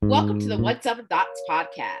Welcome to the What's Up Docs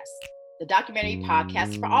podcast, the documentary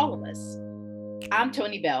podcast for all of us. I'm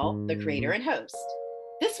Tony Bell, the creator and host.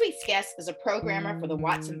 This week's guest is a programmer for the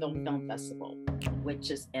Watsonville Film Festival,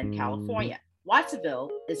 which is in California.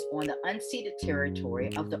 Watsonville is on the unceded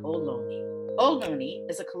territory of the Ohlone.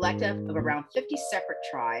 Ohlone is a collective of around 50 separate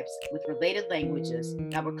tribes with related languages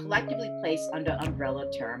that were collectively placed under the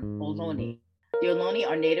umbrella term Ohlone. The Ohlone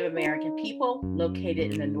are Native American people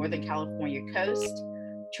located in the Northern California coast.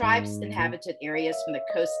 Tribes inhabited areas from the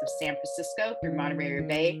coast of San Francisco through Monterey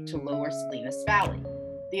Bay to lower Salinas Valley.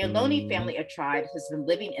 The Ohlone family of tribes has been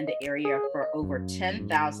living in the area for over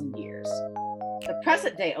 10,000 years. The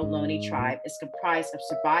present-day Ohlone tribe is comprised of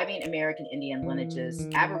surviving American Indian lineages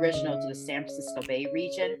aboriginal to the San Francisco Bay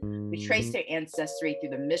region who trace their ancestry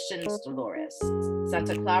through the Missions Dolores,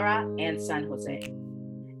 Santa Clara, and San Jose,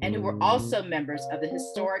 and who were also members of the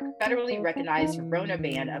historic federally recognized Rona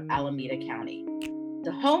Band of Alameda County.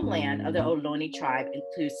 The homeland of the Ohlone tribe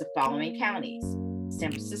includes the following counties: San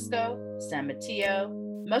Francisco, San Mateo,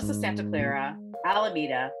 most of Santa Clara,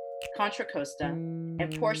 Alameda, Contra Costa,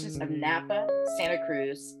 and portions of Napa, Santa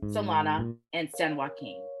Cruz, Solana, and San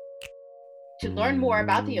Joaquin. To learn more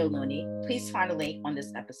about the Ohlone, please find a link on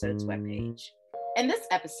this episode's webpage. In this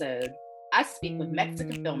episode, I speak with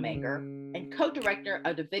Mexican filmmaker and co-director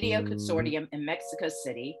of the Video Consortium in Mexico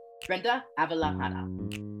City, Brenda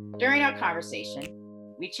Avila-Hanna. During our conversation,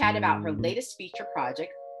 we chat about her latest feature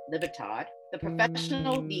project, Libertad, the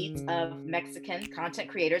professional needs of Mexican content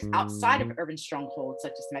creators outside of urban strongholds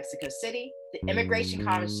such as Mexico City, the immigration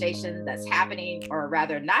conversation that's happening, or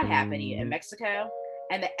rather not happening, in Mexico,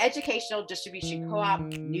 and the educational distribution co-op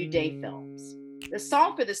New Day Films. The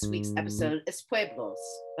song for this week's episode is Pueblos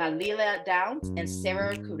by Lila Downs and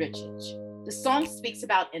Sarah Kurichich. The song speaks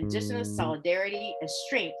about Indigenous solidarity and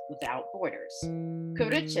strength without borders.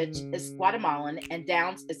 Kurichich is Guatemalan and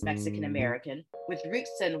Downs is Mexican-American with roots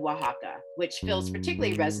in Oaxaca, which feels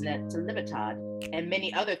particularly resonant to Libertad and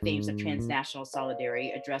many other themes of transnational solidarity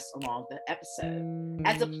addressed along the episode.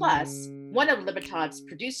 As a plus, one of Libertad's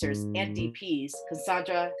producers and DPs,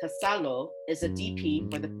 Cassandra Casalo, is a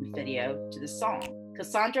DP for the video to the song.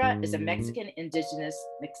 Cassandra is a Mexican Indigenous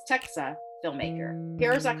Mixteca filmmaker.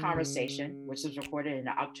 Here is our conversation, which was recorded in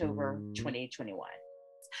October 2021.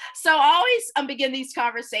 So I always begin these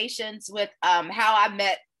conversations with how I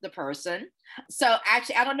met the person. So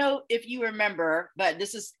actually, I don't know if you remember, but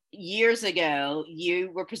this is years ago. You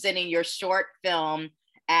were presenting your short film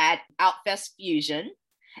at Outfest Fusion,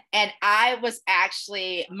 and I was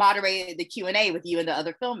actually moderating the Q&A with you and the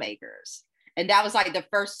other filmmakers. And that was like the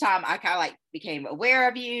first time I kind of like became aware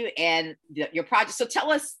of you and your project. So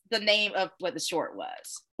tell us the name of what the short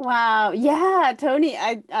was. Wow. Yeah, Tony,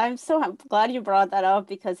 I'm so glad you brought that up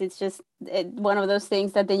because it's just one of those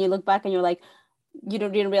things that then you look back and you're like, you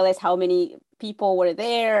didn't realize how many people were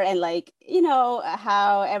there and like, you know,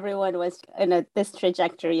 how everyone was in this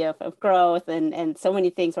trajectory of growth and so many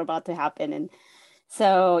things were about to happen. And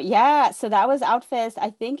so, yeah, so that was Outfest. I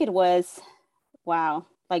think it was, wow,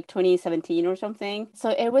 like 2017 or something.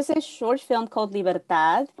 So it was a short film called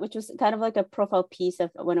Libertad, which was kind of like a profile piece of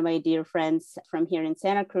one of my dear friends from here in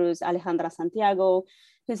Santa Cruz, Alejandra Santiago,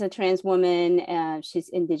 who's a trans woman. She's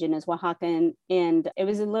Indigenous Oaxacan. And it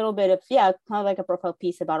was a little bit of, kind of like a profile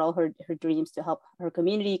piece about all her dreams to help her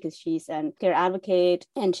community because she's a care advocate.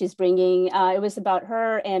 And she's bringing, it was about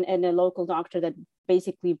her and a local doctor that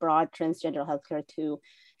basically brought transgender healthcare to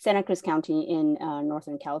Santa Cruz County in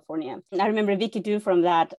Northern California. And I remember Vicky Du from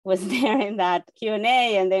that was there in that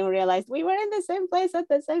Q&A, and then we realized we were in the same place at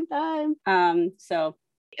the same time. So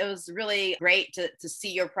it was really great to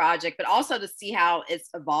see your project, but also to see how it's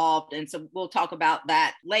evolved. And so we'll talk about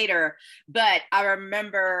that later. But I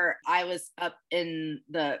remember I was up in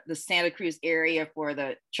the Santa Cruz area for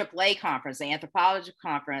the AAA conference, the anthropology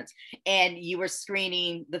conference, and you were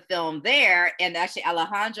screening the film there. And actually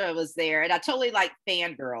Alejandra was there, and I totally like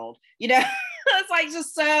fangirled, you know. It's like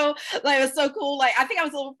just so like it was so cool. Like I think I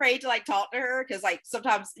was a little afraid to like talk to her because like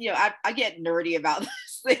sometimes, you know, I get nerdy about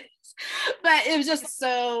this thing. But it was just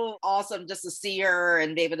so awesome just to see her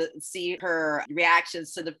and be able to see her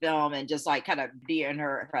reactions to the film and just like kind of be in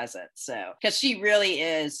her presence. So, because she really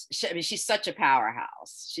is, she's such a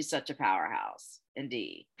powerhouse. She's such a powerhouse,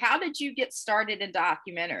 indeed. How did you get started in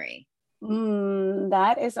documentary?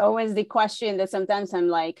 That is always the question that sometimes I'm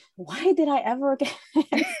like, why did I ever get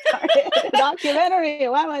started in documentary?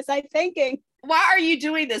 What was I thinking? Why are you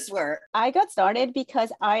doing this work? I got started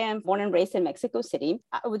because I am born and raised in Mexico City.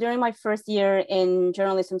 During my first year in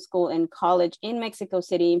journalism school in college in Mexico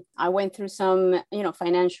City, I went through some,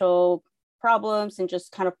 financial problems and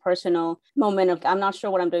just kind of personal moment of, I'm not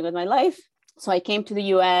sure what I'm doing with my life. So I came to the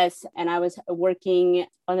US and I was working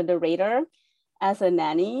under the radar as a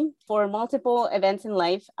nanny for multiple events in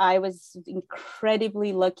life. I was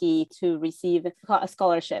incredibly lucky to receive a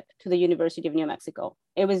scholarship to the University of New Mexico.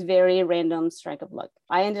 It was very random strike of luck.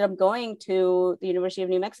 I ended up going to the University of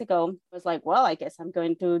New Mexico. I was like, well, I guess I'm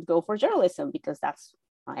going to go for journalism because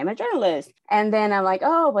I am a journalist. And then I'm like,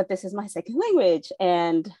 oh, but this is my second language.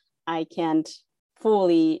 And I can't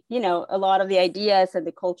fully, a lot of the ideas and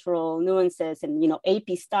the cultural nuances and,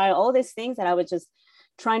 AP style, all these things that I was just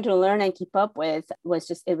trying to learn and keep up with it was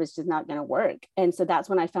just not going to work. And so that's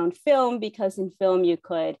when I found film, because in film you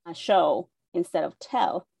could show instead of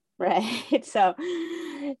tell, right? So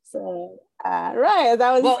right,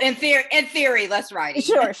 that was, well, in theory, less writing.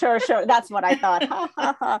 Sure. That's what I thought.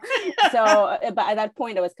 So, but at that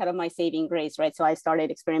point, it was kind of my saving grace, right? So I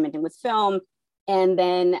started experimenting with film. And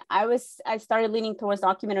then I started leaning towards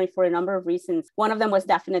documentary for a number of reasons. One of them was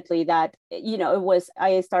definitely that,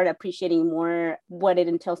 I started appreciating more what it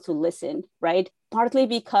entails to listen, right? Partly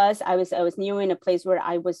because I was new in a place where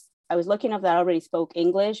I was lucky enough that I already spoke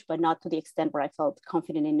English, but not to the extent where I felt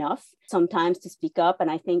confident enough sometimes to speak up. And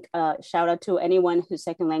I think shout out to anyone whose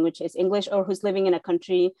second language is English or who's living in a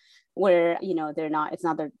country where, it's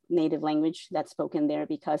not their native language that's spoken there,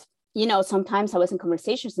 because sometimes I was in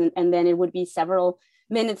conversations and then it would be several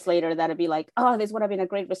minutes later that it'd be like, oh, this would have been a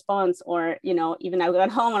great response. Or, even I got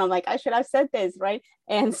home and I'm like, I should have said this, right?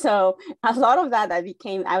 And so a lot of that I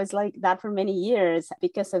was like that for many years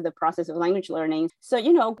because of the process of language learning. So,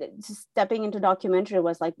 just stepping into documentary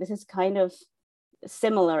was like, this is kind of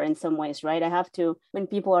similar in some ways, right? I have to, when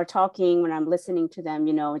people are talking, when I'm listening to them,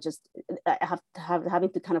 just I have to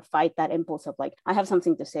having to kind of fight that impulse of like, I have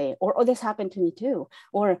something to say, or oh, this happened to me too,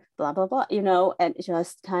 or blah, blah, blah, and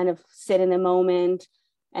just kind of sit in the moment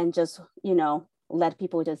and just, let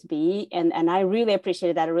people just be. And I really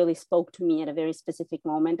appreciated that. It really spoke to me at a very specific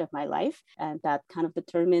moment of my life. And that kind of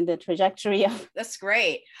determined the trajectory of. That's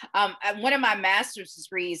great. One of my master's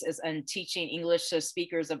degrees is in teaching English to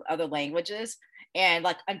speakers of other languages. And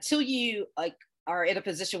like, until you are in a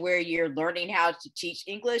position where you're learning how to teach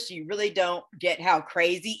English, you really don't get how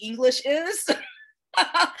crazy English is.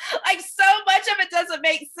 Like, so much of it doesn't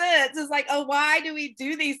make sense. It's like, oh, why do we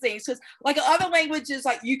do these things? Because like other languages,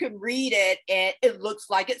 like you can read it and it looks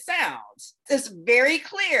like it sounds. It's very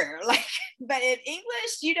clear. Like, but in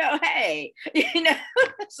English, hey,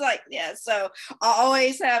 it's like, yeah. So I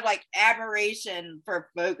always have like admiration for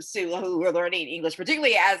folks who are learning English,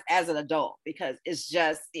 particularly as an adult, because it's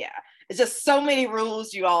just, it's just so many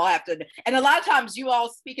rules you all have to, and a lot of times you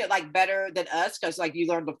all speak it like better than us because like you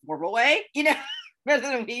learn the formal way, rather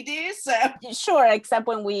than we do. So sure, except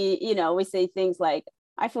when we say things like,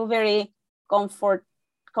 I feel very comfortable,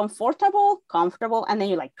 and then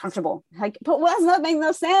you're like, comfortable, like, but does not make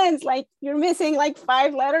no sense, like you're missing like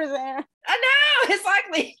 5 letters there. I know,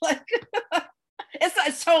 exactly. Like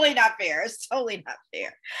it's totally not fair. It's totally not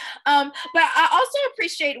fair. But I also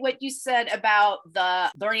appreciate what you said about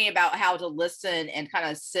the learning about how to listen and kind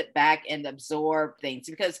of sit back and absorb things,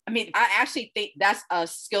 because I mean, I actually think that's a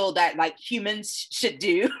skill that like humans should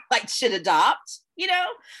do, like should adopt.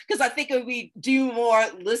 Because I think if we do more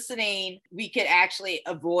listening, we could actually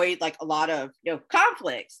avoid like a lot of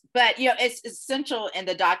conflicts. But it's essential in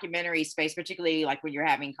the documentary space, particularly like when you're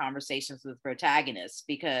having conversations with protagonists,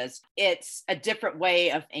 because it's a different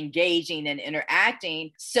way of engaging and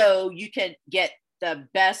interacting, so you can get the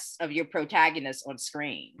best of your protagonist on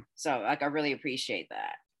screen. So like I really appreciate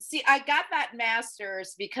that. See, I got that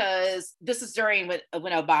master's because this is during when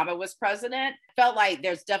Obama was president. Felt like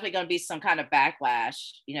there's definitely going to be some kind of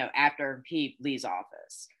backlash, after he leaves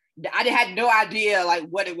office. I had no idea like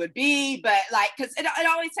what it would be, but like, because it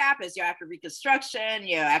always happens, after Reconstruction,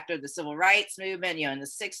 after the Civil Rights Movement, in the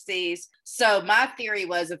 60s. So my theory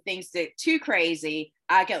was if things get too crazy,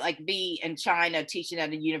 I could like be in China teaching at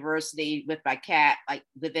a university with my cat like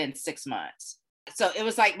within 6 months. So it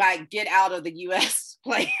was like my get out of the US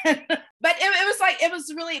plan. But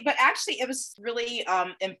it was really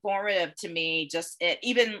informative to me,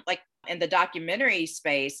 even like in the documentary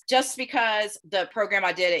space, just because the program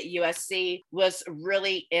I did at USC was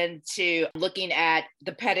really into looking at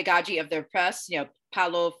the pedagogy of the press,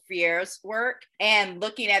 Paulo Freire's work, and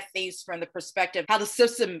looking at things from the perspective how the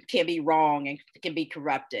system can be wrong and can be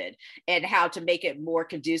corrupted, and how to make it more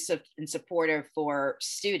conducive and supportive for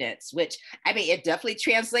students, which I mean, it definitely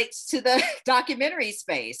translates to the documentary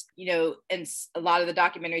space, and a lot of the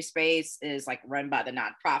documentary space is like run by the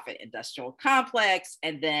nonprofit industrial complex.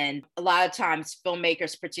 And then a lot of times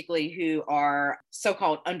filmmakers, particularly who are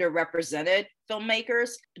so-called underrepresented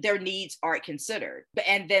filmmakers, their needs aren't considered.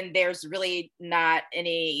 And then there's really not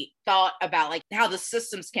any thought about like how the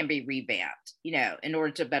systems can be revamped, in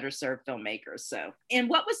order to better serve filmmakers. So, and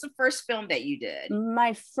what was the first film that you did?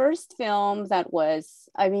 My first film that was,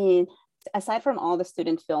 aside from all the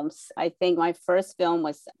student films, I think my first film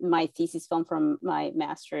was my thesis film from my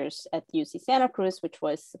master's at UC Santa Cruz, which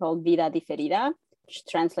was called Vida Diferida, which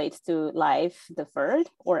translates to Life Deferred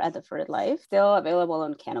or A Deferred Life, still available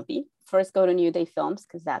on Canopy. First, go to New Day Films,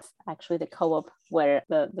 because that's actually the co-op where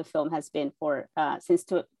the film has been for since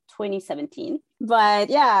 2017. But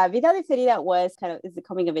yeah, Vida Diferida is the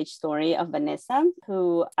coming of age story of Vanessa,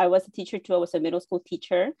 who I was a teacher to. I was a middle school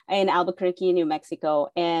teacher in Albuquerque, New Mexico.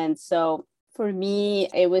 And so for me,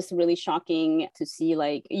 it was really shocking to see,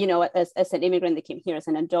 like, as an immigrant that came here as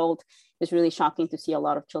an adult, it was really shocking to see a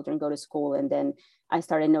lot of children go to school. And then I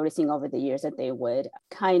started noticing over the years that they would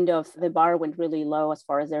the bar went really low as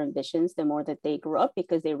far as their ambitions, the more that they grew up,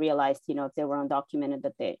 because they realized, if they were undocumented,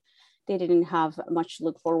 that they didn't have much to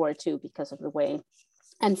look forward to because of the way,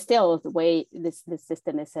 and still the way this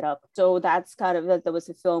system is set up. So that's that was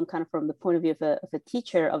a film kind of from the point of view of a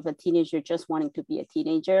teacher, of a teenager just wanting to be a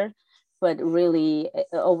teenager, but really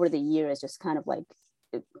over the years just kind of like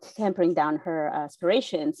tempering down her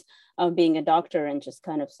aspirations of being a doctor, and just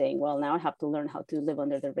kind of saying, well, now I have to learn how to live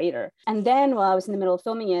under the radar. And then while I was in the middle of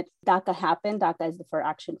filming it, DACA happened. DACA is the Deferred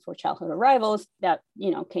Action for Childhood Arrivals that,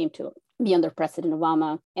 came to be under President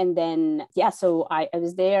Obama. And then, so I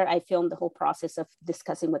was there. I filmed the whole process of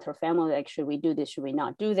discussing with her family, like, should we do this? Should we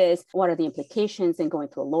not do this? What are the implications? And going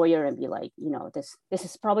to a lawyer and be like, this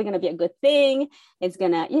is probably going to be a good thing. It's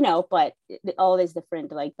going to, but all these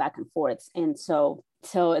different like back and forths. And so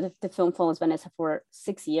the film follows Vanessa for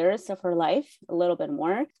 6 years of her life, a little bit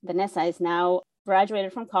more. Vanessa is now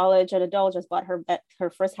graduated from college, an adult, just bought her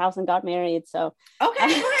first house and got married. So okay,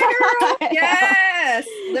 girl. Yes,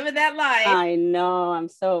 living that life. I know. I'm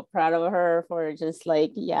so proud of her for just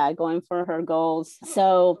going for her goals.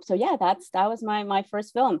 So yeah, that was my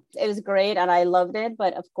first film. It was great and I loved it.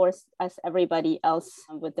 But of course, as everybody else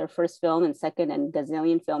with their first film and second and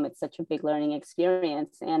gazillion film, it's such a big learning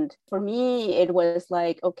experience. And for me, it was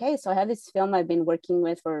like, okay, so I have this film I've been working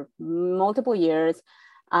with for multiple years.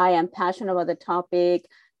 I am passionate about the topic.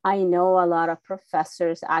 I know a lot of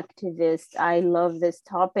professors, activists. I love this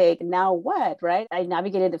topic. Now what, right? I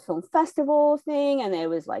navigated the film festival thing, and it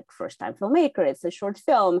was like first time filmmaker. It's a short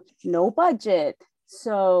film, no budget.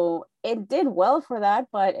 So it did well for that,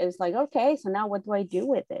 but it was like, okay, so now what do I do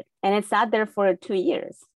with it? And it sat there for 2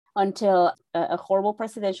 years until a horrible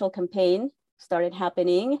presidential campaign started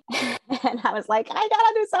happening. And I was like, I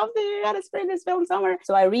gotta do something. I gotta screen this film somewhere.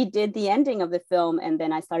 So I redid the ending of the film. And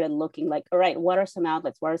then I started looking like, all right, what are some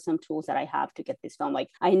outlets? What are some tools that I have to get this film? Like,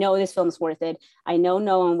 I know this film's worth it. I know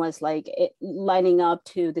no one was like lining up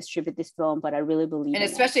to distribute this film, but I really believe and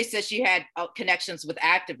especially since you had connections with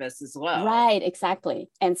activists as well. Right, exactly.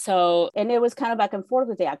 And it was kind of back and forth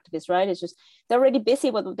with the activists, right? It's just, they're already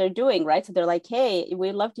busy with what they're doing, right? So they're like, hey,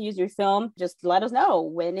 we'd love to use your film. Just let us know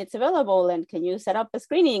when it's available. And can you set up a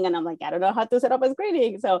screening? And I'm like, I don't know how to set up a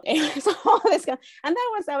screening. So it was all this and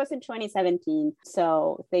that was in 2017.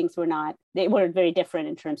 So things they were very different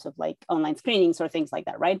in terms of like online screenings or things like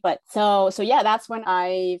that, right? But so yeah, that's when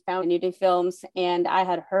I found New Day Films, and I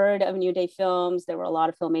had heard of New Day Films. There were a lot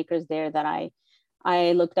of filmmakers there that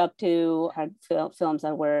I looked up to, had films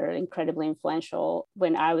that were incredibly influential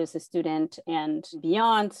when I was a student and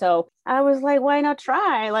beyond. So I was like, why not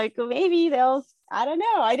try? Like, maybe I don't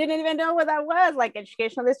know. I didn't even know what that was. Like,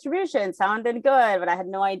 educational distribution sounded good, but I had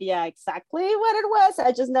no idea exactly what it was.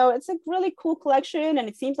 I just know it's a really cool collection, and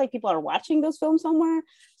it seems like people are watching those films somewhere.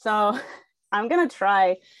 So I'm going to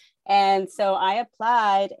try. And so I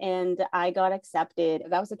applied and I got accepted.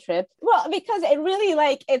 That was a trip. Well, because it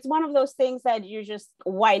really it's one of those things that you just,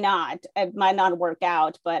 why not? It might not work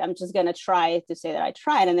out, but I'm just going to try to say that I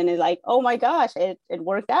tried. And then it's like, oh my gosh, it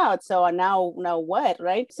worked out. So now what,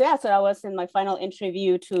 right? So yeah, so I was in my final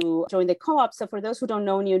interview to join the co-op. So for those who don't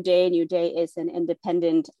know New Day is an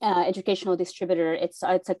independent educational distributor. It's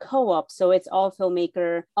a co-op. So it's all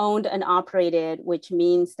filmmaker owned and operated, which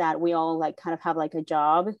means that we all kind of have a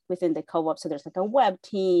job within the co-op. So there's a web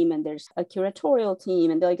team and there's a curatorial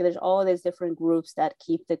team, and there's all these different groups that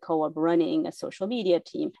keep the co-op running, a social media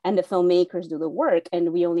team, and the filmmakers do the work.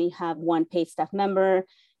 And we only have one paid staff member.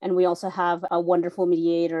 And we also have a wonderful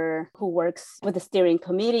mediator who works with the steering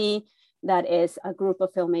committee. That is a group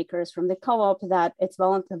of filmmakers from the co-op that it's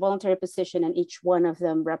a voluntary position, and each one of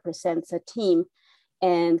them represents a team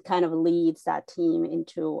and kind of leads that team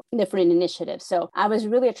into different initiatives. So I was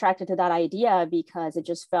really attracted to that idea because it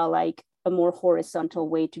just felt like a more horizontal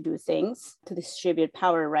way to do things, to distribute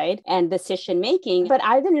power, right? And decision making. But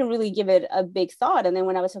I didn't really give it a big thought. And then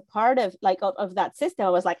when I was a part of of that system, I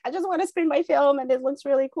was like, I just want to screen my film and it looks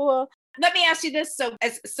really cool. Let me ask you this. So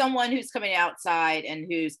as someone who's coming outside and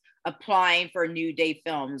who's applying for New Day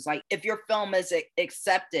Films, like if your film is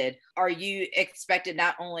accepted, are you expected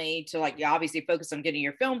not only to you obviously focus on getting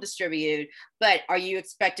your film distributed, but are you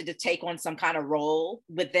expected to take on some kind of role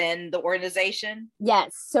within the organization?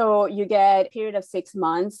 Yes. So you get a period of 6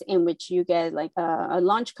 months in which you get a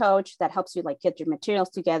launch coach that helps you get your materials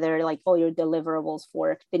together, all your deliverables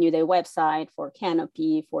for the New Day website, for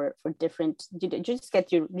Canopy, for different, you just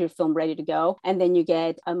get your film ready to go. And then you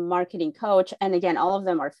get a marketing coach. And again, all of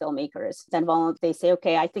them are filmmakers. Then they say,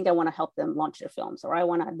 okay, I think I want to help them launch their films, or I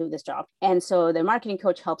want to do this job. And so the marketing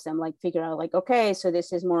coach helps them figure out okay, so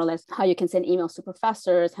this is more or less how you can send emails to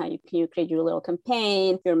professors, how you create your little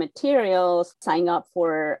campaign, your materials, sign up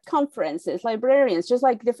for conferences, librarians, just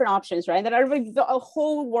different options, right? That are a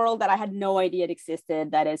whole world that I had no idea it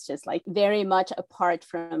existed, that is just very much apart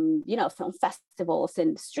from, film festivals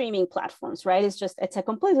and streaming platforms, right? It's a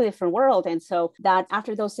completely different world. And so that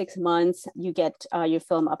after those 6 months, you get your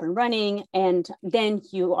film up and running, and then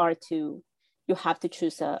you have to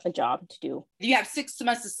choose a job to do. You have 6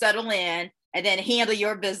 months to settle in and then handle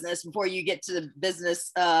your business before you get to the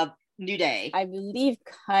business of New Day. I believe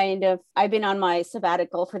I've been on my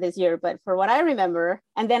sabbatical for this year, but for what I remember,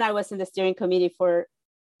 and then I was in the steering committee for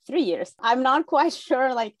 3 years. I'm not quite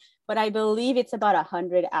sure, but I believe it's about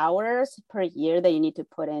 100 hours per year that you need to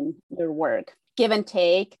put in your work, give and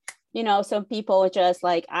take. Some people just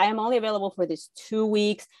I am only available for this 2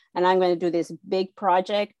 weeks and I'm going to do this big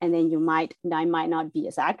project. And then I might not be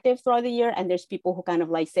as active throughout the year. And there's people who kind of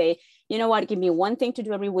say, you know what, give me one thing to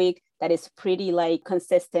do every week that is pretty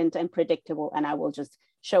consistent and predictable. And I will just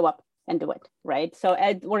show up and do it, right? So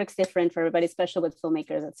it works different for everybody, especially with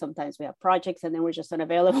filmmakers, that sometimes we have projects and then we're just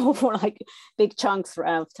unavailable for big chunks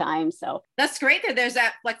of time. So that's great that there's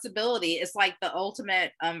that flexibility. It's the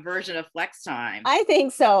ultimate version of flex time. I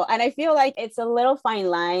think so. And I feel it's a little fine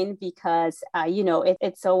line because,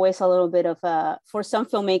 it's always a little bit of for some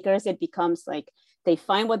filmmakers, it becomes they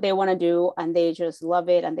find what they want to do and they just love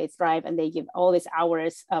it and they thrive and they give all these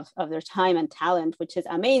hours of their time and talent, which is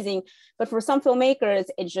amazing. But for some filmmakers,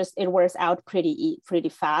 it wears out pretty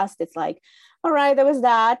fast. It's all right, there was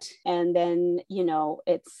that. And then,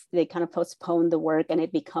 they kind of postpone the work and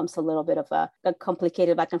it becomes a little bit of a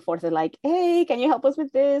complicated back and forth. They're hey, can you help us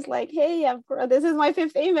with this? Hey, this is my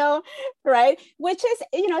 5th email, right? Which is,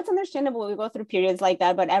 it's understandable. We go through periods like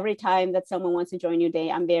that. But every time that someone wants to join New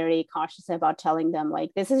Day, I'm very cautious about telling them,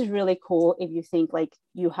 this is really cool. If you think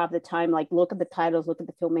you have the time, look at the titles, look at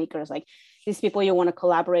the filmmakers, these people you want to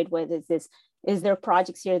collaborate with, is there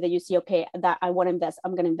projects here that you see, okay, that I want to invest,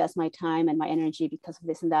 I'm going to invest my time and my energy because of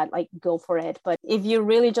this and that, go for it. But if you're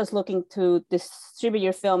really just looking to distribute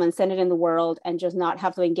your film and send it in the world and just not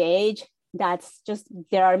have to engage,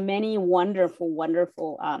 there are many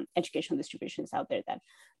wonderful educational distributions out there that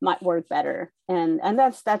might work better. And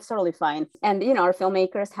that's totally fine. And, our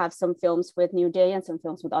filmmakers have some films with New Day and some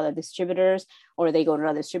films with other distributors, or they go to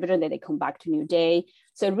another distributor and then they come back to New Day.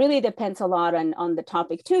 So it really depends a lot on the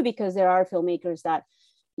topic too, because there are filmmakers that,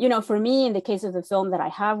 for me, in the case of the film that I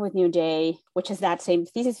have with New Day, which is that same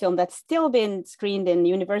thesis film that's still been screened in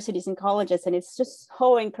universities and colleges. And it's just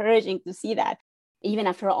so encouraging to see that, even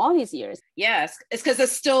after all these years. Yes, it's because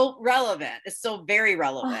it's still relevant. It's still very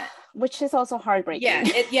relevant. Which is also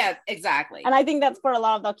heartbreaking. Yeah, exactly. And I think that's for a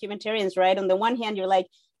lot of documentarians, right? On the one hand, you're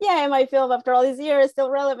yeah, my film after all these years is still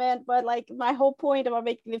relevant, but my whole point about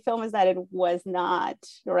making the film is that it was not,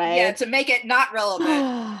 right? Yeah, to make it not relevant.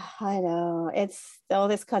 I know. It's all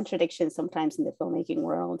this contradiction sometimes in the filmmaking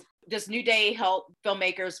world. Does New Day help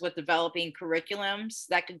filmmakers with developing curriculums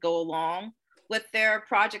that could go along with their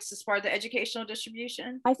projects as part of the educational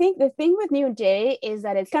distribution? I think the thing with New Day is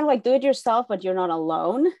that it's kind of do it yourself, but you're not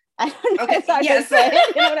alone. I don't know if I can say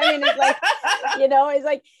it. You know what I mean? It's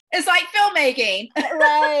it's like filmmaking.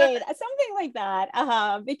 Right. Something like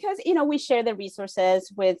that. Because, we share the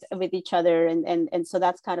resources with each other. And so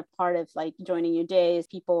that's kind of part of joining New Day.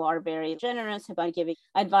 People are very generous about giving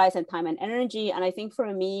advice and time and energy. And I think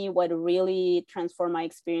for me, what really transformed my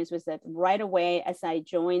experience was that right away, as I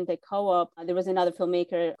joined the co-op, there was another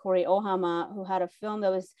filmmaker, Corey Ohama, who had a film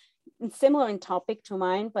that was similar in topic to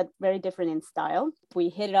mine, but very different in style. We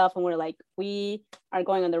hit it off and we're we are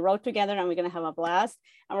going on the road together and we're going to have a blast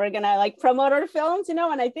and we're going to promote our films, and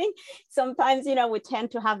I think sometimes, we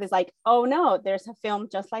tend to have this oh no, there's a film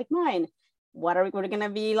just like mine. We're going to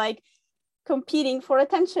be competing for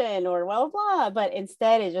attention or blah, blah, blah. But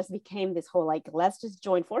instead it just became this whole let's just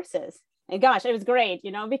join forces And gosh, it was great,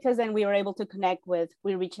 because then we were able to connect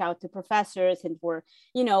we reach out to professors, and for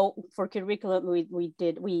curriculum,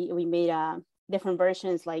 we made different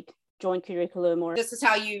versions, like joint curriculum, or this is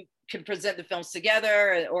how you can present the films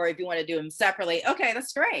together, or if you want to do them separately. Okay,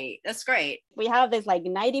 that's great. That's great. We have this like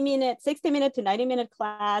 60-minute to 90-minute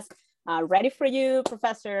class ready for you,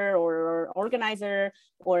 professor or organizer,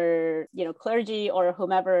 or clergy, or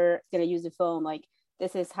whomever is going to use the film. Like,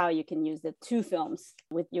 this is how you can use the 2 films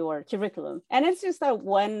with your curriculum. And it's just a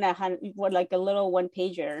like a little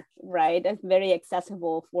 1-pager, right? It's very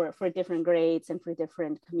accessible for different grades and for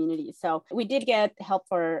different communities. So we did get help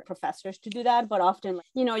for professors to do that, but often,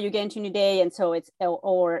 you get into new day. And so it's,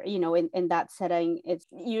 or, in that setting, it's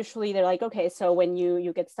usually they're like, okay, so when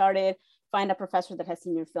you get started, find a professor that has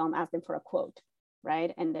seen your film, ask them for a quote.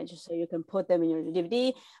 Right. And then just so you can put them in your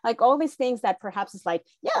DVD, like all these things that perhaps is like,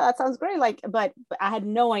 yeah, that sounds great. Like, but I had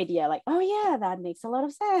no idea, like, oh yeah, that makes a lot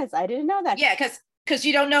of sense. I didn't know that. Yeah. Because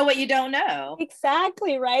you don't know what you don't know.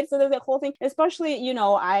 Exactly. Right. So there's a whole thing, especially,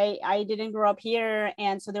 I didn't grow up here.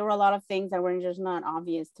 And so there were a lot of things that were just not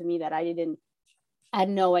obvious to me that I had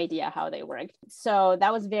no idea how they worked. So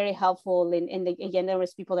that was very helpful. Again, there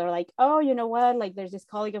was people that were like, oh, you know what? Like, there's this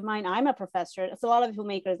colleague of mine, I'm a professor. So a lot of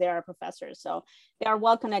filmmakers, they are professors. So they are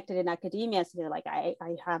well connected in academia. So they're like, I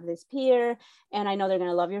have this peer and I know they're going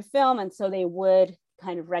to love your film. And so they would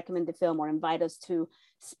kind of recommend the film or invite us to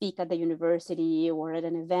speak at the university or at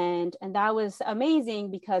an event. And that was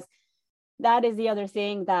amazing, because that is the other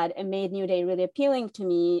thing that made New Day really appealing to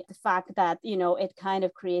me. The fact that, it kind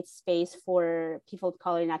of creates space for people of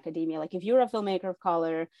color in academia. Like, if you're a filmmaker of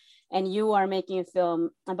color and you are making a film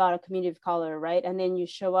about a community of color, right? And then you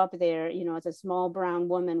show up there, as a small brown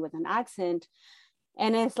woman with an accent,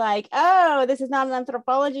 and it's like, oh, this is not an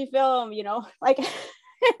anthropology film, like,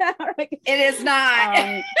 it is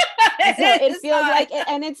not. So it feels like,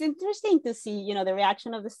 and it's interesting to see, the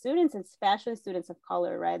reaction of the students, especially students of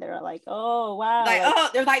color, right? They're like, oh, wow.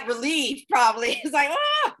 They're like relieved, probably. It's like,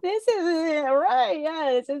 oh, this is right.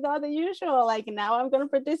 Yeah, this is not the usual. Like, now I'm going to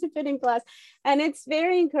participate in class. And it's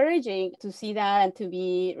very encouraging to see that and to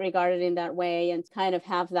be regarded in that way, and kind of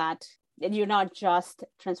have that you're not just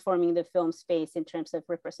transforming the film space in terms of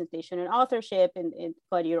representation and authorship,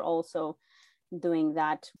 but you're also doing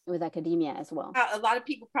that with academia as well. A lot of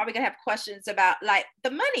people probably gonna have questions about like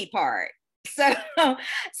the money part.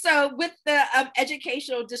 So with the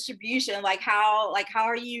educational distribution, like how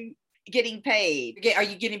are you getting paid? Are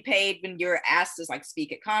you getting paid when you're asked to like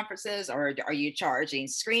speak at conferences, or are you charging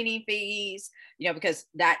screening fees? Because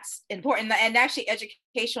that's important. And actually,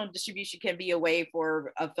 educational distribution can be a way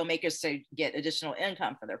for filmmakers to get additional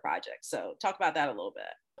income for their projects. So talk about that a little bit.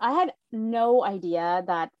 I had no idea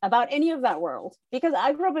about any of that world, because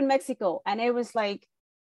I grew up in Mexico, and it was like,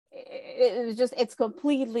 it's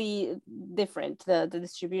completely different, the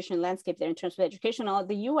distribution landscape there in terms of educational.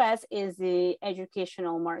 The US is the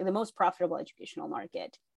educational market, the most profitable educational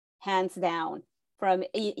market, hands down, from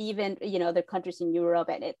even, the countries in Europe.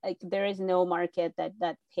 And there is no market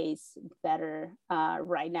that pays better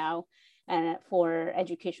right now, and for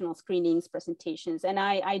educational screenings, presentations. And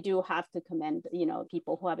I do have to commend,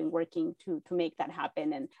 people who have been working to make that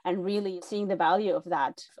happen, and really seeing the value of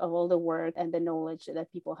that, of all the work and the knowledge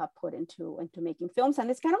that people have put into making films.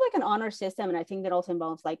 And it's kind of like an honor system. And I think that also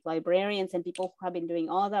involves like librarians and people who have been doing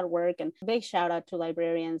all that work. And big shout out to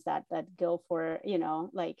librarians that go for,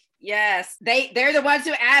 like. Yes, they're the ones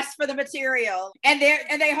who ask for the material, and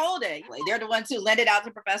they hold it. They're the ones who lend it out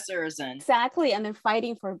to professors. And exactly. And then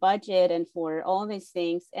fighting for budget and for all these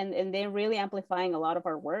things, and they're really amplifying a lot of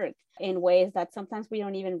our work in ways that sometimes we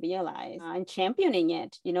don't even realize, and championing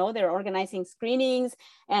it. They're organizing screenings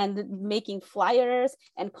and making flyers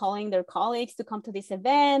and calling their colleagues to come to this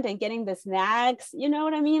event and getting the snacks. You know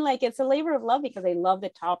what I mean? Like, it's a labor of love, because they love the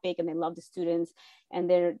topic and they love the students, and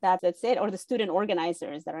that's it. Or the student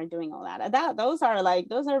organizers that are doing all that. Those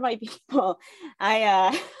are my people.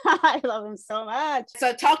 I love them so much.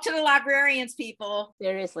 So talk to the librarians, people.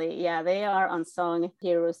 Seriously, yeah, they are unsung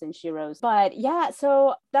heroes and sheroes. But yeah,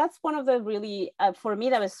 so that's one of the really, for me,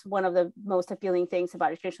 that was one of the most appealing things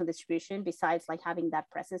about educational distribution, besides like having that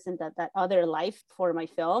presence and that other life for my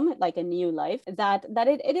film, like a new life, that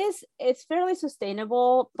it's fairly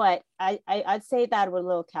sustainable. But I'd say that with a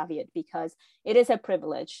little caveat, because it is a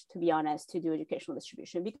privilege, to be honest, to do educational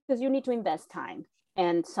distribution, because you need to invest time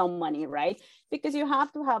and some money, right? Because you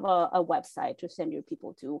have to have a website to send your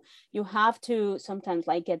people to. You have to sometimes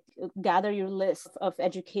like gather your list of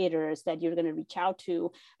educators that you're going to reach out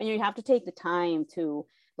to, and you have to take the time to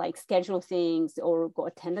like schedule things or go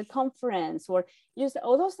attend a conference, or just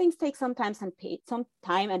all those things take some time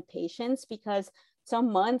and patience, because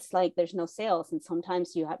some months like there's no sales, and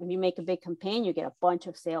sometimes you make a big campaign, you get a bunch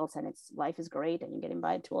of sales, and life is great, and you get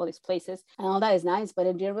invited to all these places, and all that is nice, but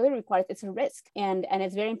it really requires, it's a risk, and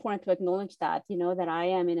it's very important to acknowledge that, that I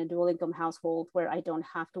am in a dual income household where I don't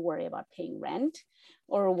have to worry about paying rent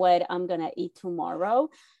or what I'm gonna eat tomorrow.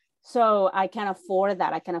 So I can afford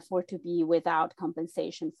that. I can afford to be without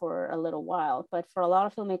compensation for a little while. But for a lot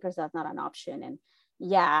of filmmakers, that's not an option. And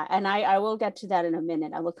yeah, and I will get to that in a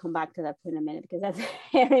minute. I will come back to that in a minute because that's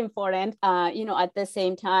very important. At the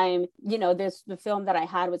same time, the film that I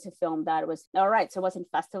had was a film that was all right. So it was in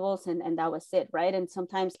festivals, and that was it, right? And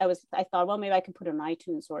sometimes I thought, well, maybe I can put it on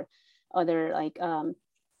iTunes or other like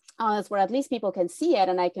where at least people can see it,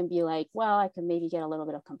 and I can be like, well, I can maybe get a little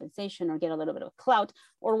bit of compensation or get a little bit of clout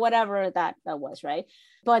or whatever that was, right?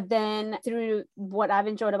 But then through what I've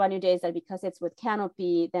enjoyed about New Day is that because it's with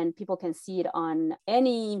Kanopy, then people can see it on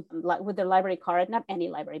with their library card, not any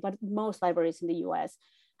library, but most libraries in the US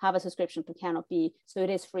have a subscription to Kanopy. So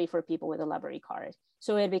it is free for people with a library card.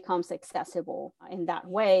 So it becomes accessible in that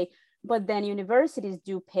way. But then universities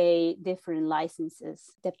do pay different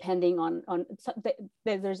licenses depending on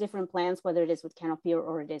there's different plans, whether it is with Kanopy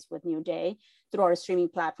or it is with New Day. Through our streaming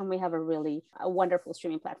platform, we have a wonderful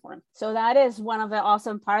streaming platform. So that is one of the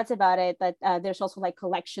awesome parts about it, that there's also like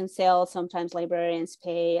collection sales. Sometimes librarians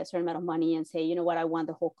pay a certain amount of money and say, you know what, I want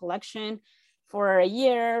the whole collection for a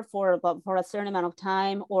year, for a certain amount of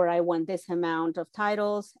time, or I want this amount of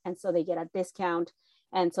titles. And so they get a discount.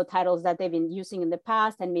 And so titles that they've been using in the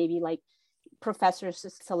past, and maybe like professors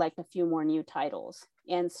select a few more new titles.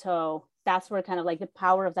 And so that's where kind of like the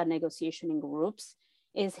power of that negotiation in groups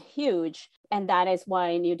is huge. And that is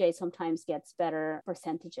why New Day sometimes gets better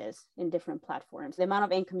percentages in different platforms. The amount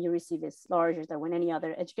of income you receive is larger than with any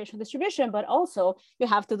other educational distribution, but also you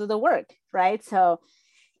have to do the work, right? So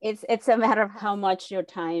it's a matter of how much your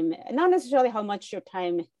time, not necessarily how much your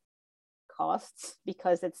time costs,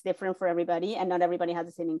 because it's different for everybody and not everybody has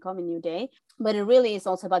the same income in New Day, but it really is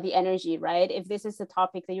also about the energy, right? If this is a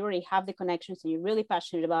topic that you already have the connections and you're really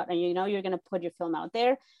passionate about, and you're going to put your film out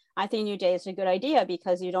there, I think New Day is a good idea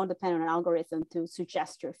because you don't depend on an algorithm to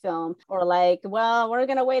suggest your film, or like, well, we're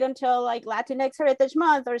going to wait until like Latinx Heritage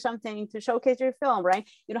Month or something to showcase your film, right?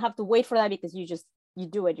 You don't have to wait for that because you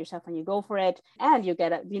do it yourself and you go for it, and you get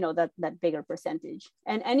that bigger percentage.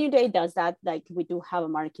 And New Day does that. Like, we do have a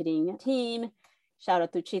marketing team. Shout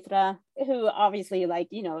out to Chitra, who obviously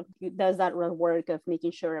does that work of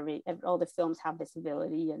making sure all the films have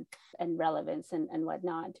visibility and relevance and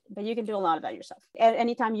whatnot. But you can do a lot of that yourself.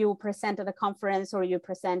 Anytime you present at a conference or you're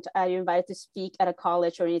invited to speak at a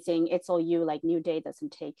college or anything, it's all you. Like, New Day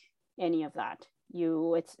doesn't take any of that.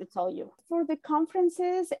 It's all you. For the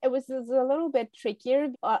conferences, it was a little bit trickier.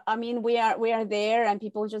 I mean, we are there, and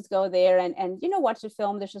people just go there and watch the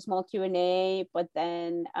film. There's a small Q&A, but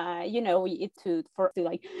then to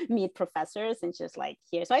like meet professors and just like,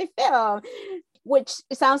 here's my film, which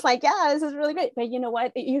sounds like, yeah, this is really great, but you know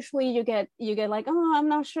what, usually you get like, oh, I'm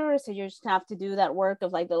not sure, so you just have to do that work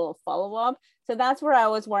of like the little follow-up. So that's where I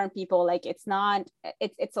always warn people, like, it's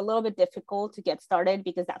a little bit difficult to get started,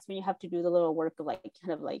 because that's when you have to do the little work of like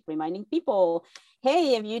kind of like reminding people,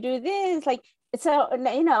 hey, if you do this, like, it's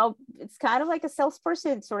it's kind of like a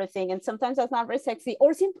salesperson sort of thing, and sometimes that's not very sexy,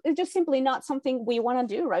 or it's just simply not something we want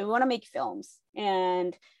to do, right? We want to make films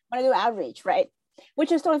and want to do outreach, right?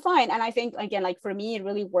 Which is totally fine. And I think, again, like for me, it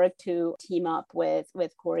really worked to team up with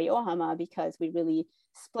Corey Ohama, because we really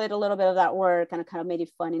split a little bit of that work and kind of made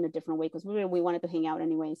it fun in a different way, because we wanted to hang out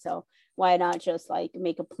anyway. So why not just like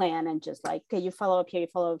make a plan and just like, okay, you follow up here, you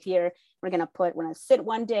follow up here. We're going to sit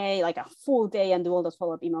one day, like a full day, and do all those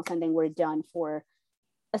follow-up emails, and then we're done for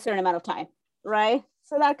a certain amount of time, right?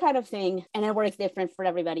 So that kind of thing. And it works different for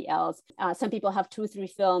everybody else. Some people have 2-3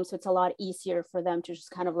 films, so it's a lot easier for them to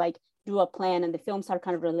just kind of like do a plan, and the films are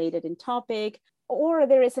kind of related in topic. Or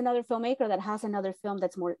there is another filmmaker that has another film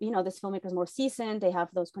that's more, this filmmaker is more seasoned, they have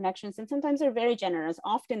those connections, and sometimes they're very generous.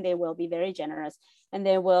 Often they will be very generous, and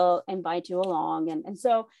they will invite you along. And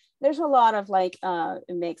so there's a lot of like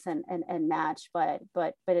mix and match, but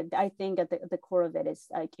I think at the core of it is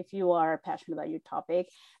like, if you are passionate about your topic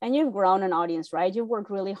and you've grown an audience, right? You worked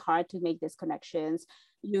really hard to make these connections.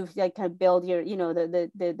 You've like kind of build your,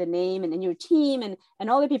 the name and your team and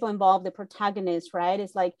all the people involved, the protagonists, right?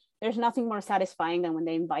 It's like, there's nothing more satisfying than when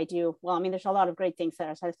they invite you. Well, I mean, there's a lot of great things that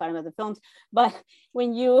are satisfying about the films, but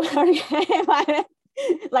when you are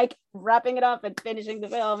like wrapping it up and finishing the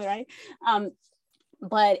film, right?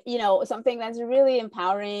 But something that's really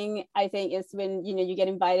empowering, I think, is when you get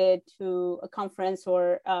invited to a conference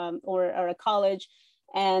or a college,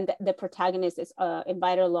 and the protagonist is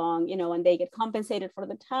invited along, you know, and they get compensated for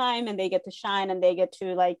the time, and they get to shine, and they get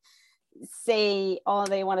to like say all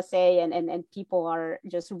they want to say, and people are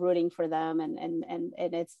just rooting for them, and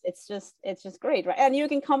it's just great, right? And you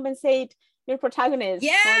can compensate your protagonist for the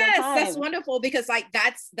Yes, that's time. wonderful, because like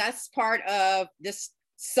that's part of this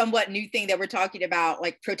somewhat new thing that we're talking about,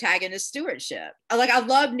 like protagonist stewardship. Like I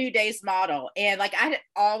love New Day's model, and like I had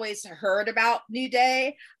always heard about New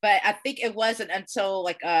Day, but I think it wasn't until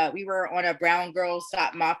like we were on a Brown Girls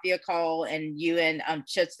Mafia call, and you and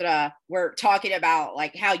Chitra were talking about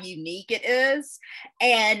like how unique it is,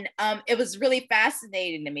 and it was really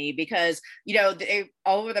fascinating to me, because you know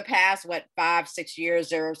over the past 5-6 years,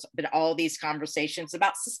 there's been all these conversations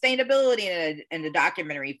about sustainability in the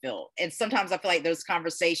documentary field, and sometimes I feel like those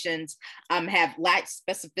conversations have lacked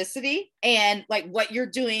specificity. And like what you're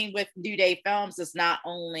doing with New Day Films is not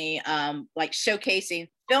only like showcasing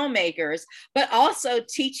filmmakers, but also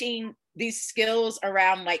teaching these skills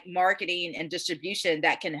around like marketing and distribution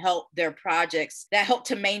that can help their projects, that help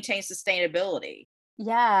to maintain sustainability.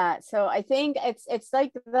 Yeah, so I think it's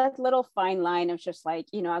like that little fine line of just like,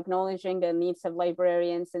 you know, acknowledging the needs of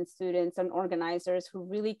librarians and students and organizers who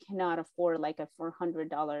really cannot afford like a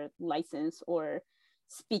 $400 license or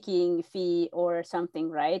speaking fee or something,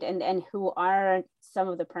 right? And who are some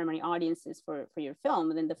of the primary audiences for your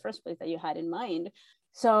film in the first place that you had in mind.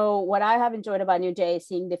 So what I have enjoyed about New Day is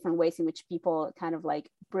seeing different ways in which people kind of like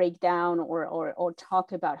break down or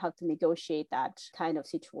talk about how to negotiate that kind of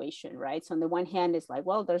situation, right? So on the one hand, it's like,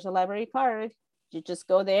 well, there's a library card. You just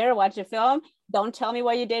go there, watch a film. Don't tell me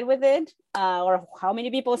what you did with it or how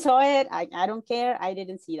many people saw it. I don't care. I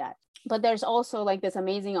didn't see that. But there's also like this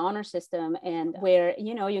amazing honor system, and where,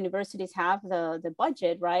 you know, universities have the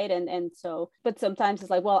budget, right? And so, but sometimes it's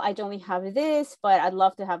like, well, I only have this, but I'd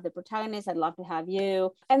love to have the protagonist, I'd love to have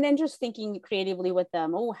you. And then just thinking creatively with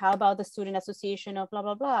them, oh, how about the student association of blah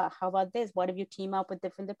blah blah, how about this, what if you team up with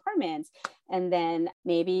different departments, and then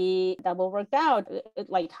maybe that will work out.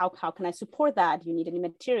 Like how can I support that? You need any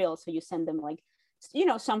materials, so you send them like, you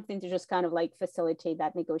know, something to just kind of like facilitate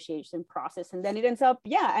that negotiation process. And then it ends up,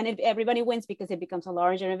 yeah, and everybody wins because it becomes a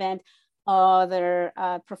larger event. Other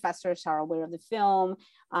professors are aware of the film.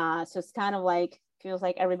 So it's kind of like, feels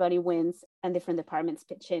like everybody wins and different departments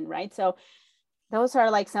pitch in, right? So those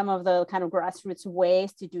are like some of the kind of grassroots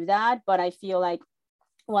ways to do that. But I feel like,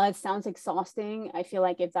 while it sounds exhausting, I feel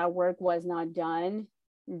like if that work was not done,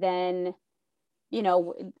 then, you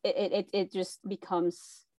know, it just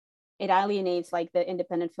becomes, it alienates like the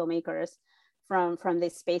independent filmmakers from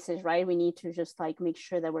these spaces, right? We need to just like make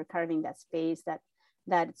sure that we're carving that space,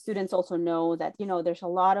 that students also know that, you know, there's a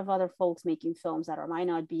lot of other folks making films that might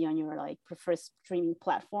not be on your like preferred streaming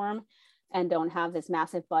platform and don't have this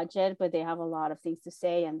massive budget, but they have a lot of things to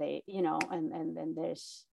say, and they, you know, and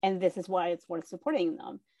there's, and this is why it's worth supporting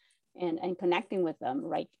them and connecting with them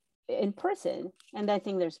right in person. And I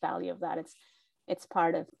think there's value of that. It's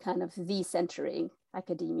part of kind of decentering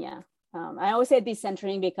academia. I always say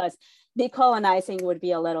decentering because decolonizing would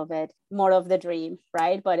be a little bit more of the dream,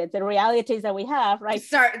 right? But it's the realities that we have, right?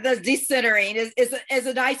 Start the decentering is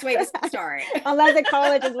a nice way to start. Unless the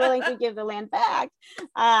college is willing to give the land back,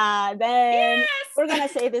 then yes, we're gonna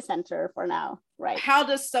say the center for now, right? How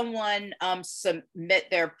does someone submit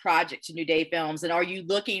their project to New Day Films, and are you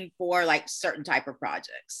looking for like certain type of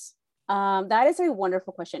projects? That is a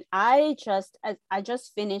wonderful question. I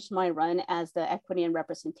just finished my run as the equity and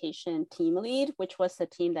representation team lead, which was a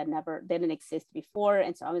team that didn't exist before.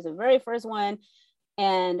 And so I was the very first one.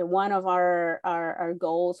 And one of our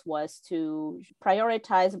goals was to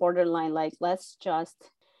prioritize borderline, like let's just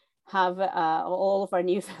have all of our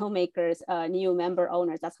new filmmakers, new member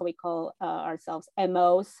owners, that's how we call ourselves,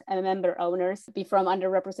 MOs, member owners, be from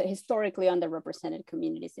historically underrepresented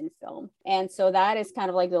communities in film. And so that is kind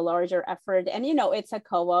of like the larger effort. And, you know, it's a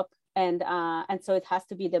co-op, and so it has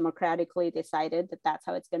to be democratically decided that that's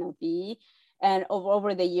how it's going to be. And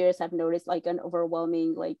over the years, I've noticed like an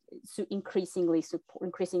overwhelming, like increasing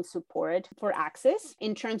support for access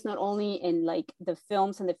in terms not only in like the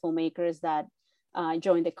films and the filmmakers that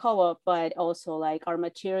join the co-op, but also like our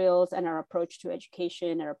materials and our approach to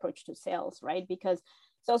education, our approach to sales, right? Because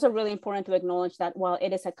it's also really important to acknowledge that while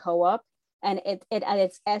it is a co-op, and it at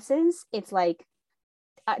its essence, it's like,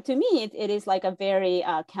 to me, it is like a very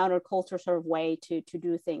counterculture sort of way to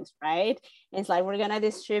do things, right? It's like, we're gonna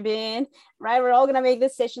distribute, right? We're all gonna make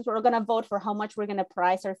decisions. We're all gonna vote for how much we're gonna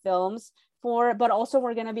price our films for, but also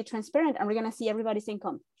we're gonna be transparent, and we're gonna see everybody's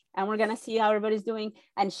income, and we're gonna see how everybody's doing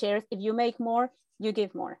and share. If you make more, you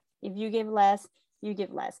give more. If you give less, you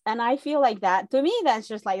give less. And I feel like that, to me, that's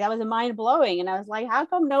just like, that was mind blowing. And I was like, how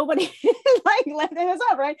come nobody like lifting us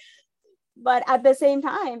up, right? But at the same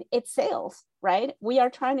time, it's sales, right? We are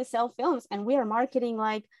trying to sell films and we are marketing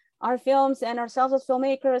like our films and ourselves as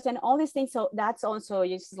filmmakers and all these things. So that's also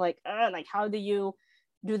just like how do you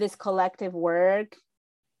do this collective work?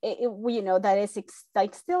 You know, that is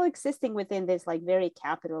like still existing within this like very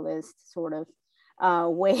capitalist sort of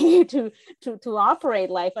way to operate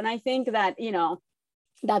life. And I think that, you know,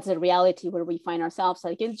 that's a reality where we find ourselves,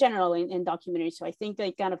 like in general in documentaries. So I think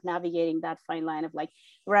like kind of navigating that fine line of like,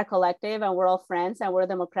 we're a collective and we're all friends and we're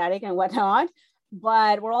democratic and whatnot,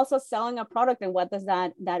 but we're also selling a product. And what does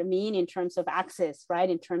that mean in terms of access, right?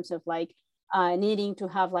 In terms of like needing to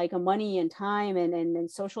have like a money and time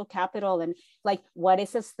and social capital, and like what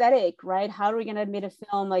is aesthetic, right? How are we going to admit a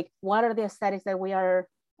film? Like what are the aesthetics that we are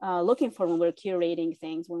looking for when we're curating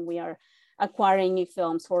things, when we are acquiring new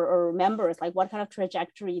films or members? Like what kind of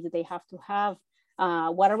trajectory do they have to have?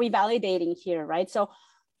 What are we validating here, right? So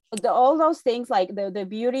all those things, like the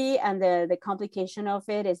beauty and the complication of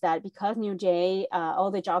it is that because New Day,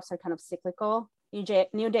 all the jobs are kind of cyclical.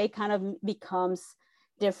 New Day kind of becomes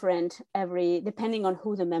different depending on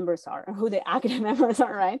who the members are or who the active members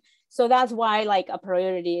are, right? So that's why like a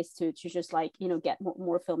priority is to just like, you know, get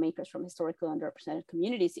more filmmakers from historically underrepresented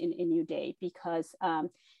communities in New Day, because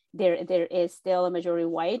there is still a majority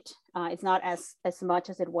white. It's not as much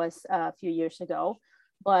as it was a few years ago,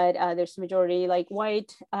 but there's majority like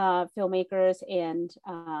white filmmakers, and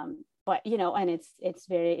but you know, and it's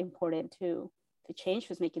very important to change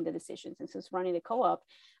who's making the decisions and who's running the co-op.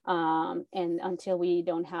 And until we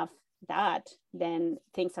don't have that, then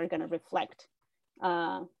things are going to reflect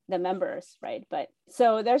the members, right? But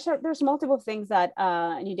so there's multiple things that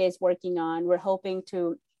New Day is working on. We're hoping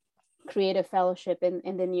to create a fellowship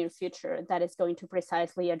in the near future that is going to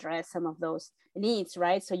precisely address some of those needs,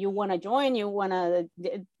 right? So you want to join, you want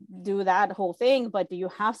to do that whole thing, but do you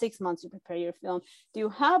have 6 months to prepare your film? Do you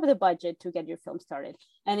have the budget to get your film started?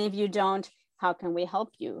 And if you don't, how can we help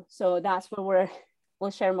you? So that's where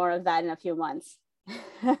we'll share more of that in a few months.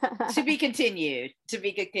 To be continued.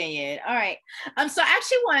 All right. So I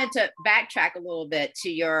actually wanted to backtrack a little bit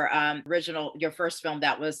to your your first film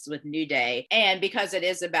that was with New Day. And because it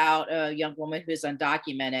is about a young woman who's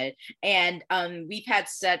undocumented. And we've had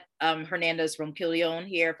Seth Hernandez from Ronquillo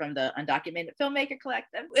here from the Undocumented Filmmaker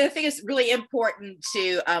Collective. I think it's really important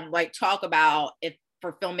to like talk about, if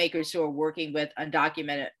for filmmakers who are working with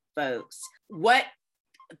undocumented folks, what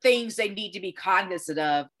things they need to be cognizant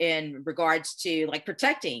of in regards to like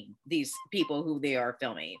protecting these people who they are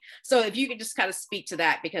filming. So if you could just kind of speak to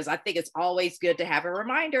that, because I think it's always good to have a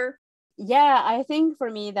reminder. Yeah, I think for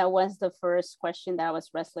me, that was the first question that I was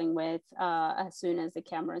wrestling with as soon as the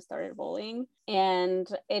camera started rolling. And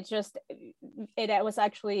it was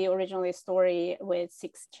actually originally a story with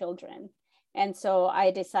 6 children. And so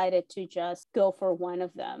I decided to just go for one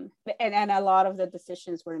of them. And a lot of the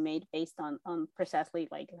decisions were made based on precisely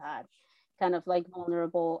like that, kind of like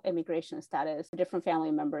vulnerable immigration status, different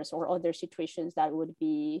family members or other situations that would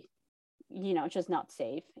be, you know, just not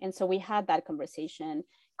safe. And so we had that conversation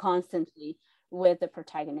constantly with the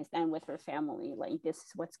protagonist and with her family. Like, this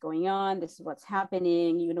is what's going on, this is what's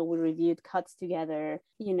happening. You know, we reviewed cuts together,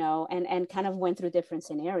 you know, and kind of went through different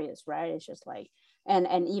scenarios, right? It's just like,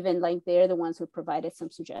 and even like they're the ones who provided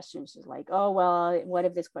some suggestions. It's like, oh, well, what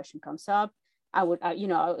if this question comes up? I would, you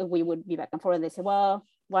know, we would be back and forth. And they say, well,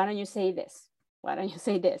 why don't you say this? Why don't you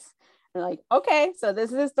say this? And like, okay, so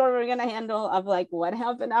this is the story we're gonna handle of like what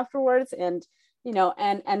happened afterwards. And you know,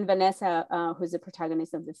 and Vanessa, who's the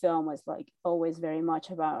protagonist of the film, was like always very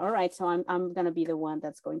much about, all right, so I'm gonna be the one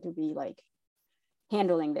that's going to be like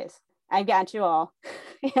handling this. I got you all.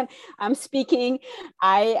 And I'm speaking,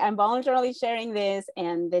 I am voluntarily sharing this,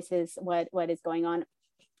 and this is what is going on.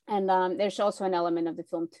 And there's also an element of the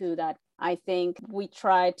film too that I think we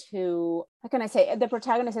try to, how can I say, the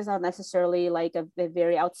protagonist is not necessarily like a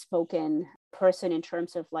very outspoken person in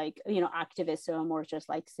terms of like, you know, activism or just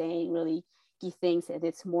like saying really key things. And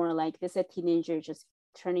it's more like this is a teenager just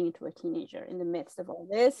turning into a teenager in the midst of all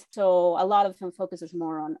this. So a lot of film focuses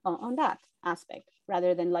more on that aspect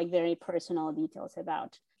rather than like very personal details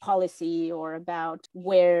about policy or about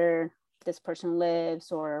where this person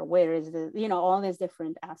lives or where is the, you know, all these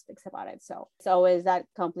different aspects about it. So it's always that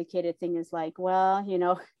complicated thing is like, well, you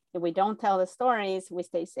know, if we don't tell the stories, we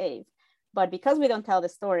stay safe. But because we don't tell the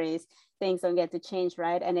stories, things don't get to change,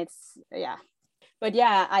 right? And it's, yeah. But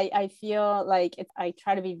yeah, I feel like I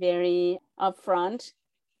try to be very upfront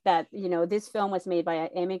that, you know, this film was made by an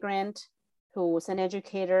immigrant who was an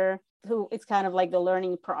educator, who it's kind of like the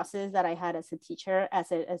learning process that I had as a teacher,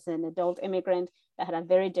 as an adult immigrant that had a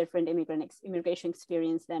very different immigration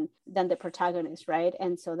experience than the protagonist, right?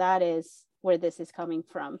 And so that is where this is coming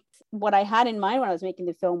from. What I had in mind when I was making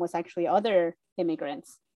the film was actually other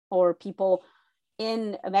immigrants or people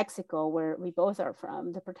in Mexico, where we both are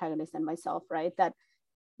from, the protagonist and myself, right? That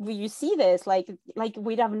you see this, like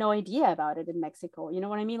we'd have no idea about it in Mexico. You know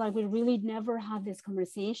what I mean? Like we really never have these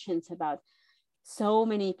conversations about so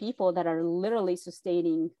many people that are literally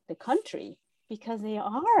sustaining the country, because they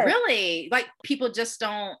are. Really? Like people just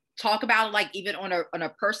don't talk about it, like even on a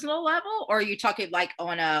personal level, or are you talking like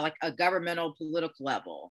on a governmental political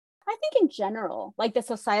level? I think in general, like the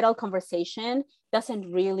societal conversation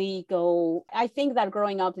doesn't really go. I think that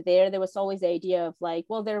growing up there was always the idea of like,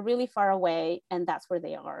 well, they're really far away and that's where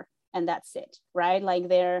they are and that's it, right? Like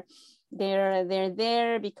they're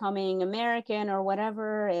there becoming American or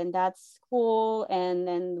whatever, and that's cool. And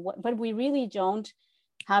then but we really don't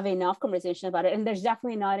have enough conversation about it. And there's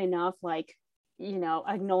definitely not enough like,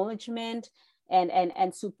 acknowledgement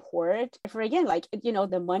and support for, again, like,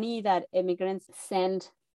 the money that immigrants send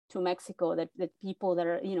to Mexico, that the people that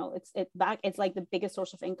are, it's like the biggest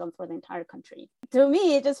source of income for the entire country. To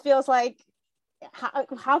me, it just feels like,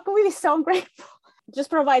 how can we be so grateful? Just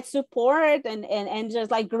provide support and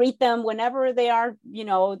just like greet them whenever they are,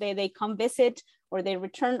 they come visit or they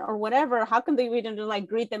return or whatever. How can we don't like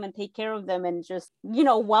greet them and take care of them and just,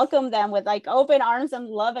 welcome them with like open arms and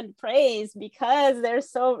love and praise, because they're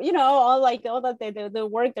so, all that the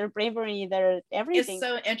work, their bravery, their everything. It's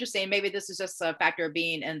so interesting. Maybe this is just a factor of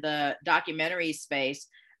being in the documentary space,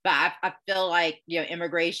 but I feel like,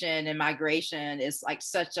 immigration and migration is like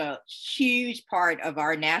such a huge part of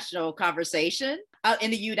our national conversation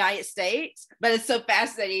in the United States, but it's so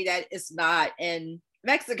fascinating that it's not in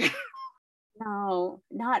Mexico. No,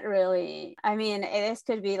 not really. I mean, this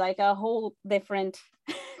could be like a whole different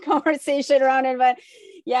conversation around it, but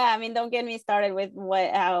yeah, I mean, don't get me started with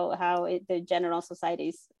how the general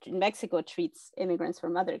societies in Mexico treats immigrants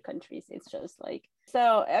from other countries. It's just like,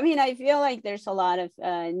 so, I mean, I feel like there's a lot of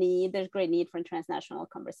there's great need for transnational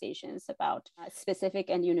conversations about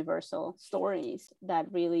specific and universal stories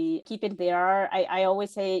that really keep it there. I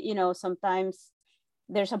always say, sometimes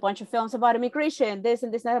there's a bunch of films about immigration, this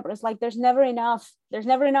and this and that, but it's like there's never enough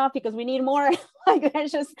because we need more. Like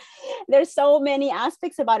there's so many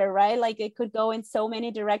aspects about it, right? Like it could go in so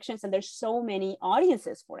many directions and there's so many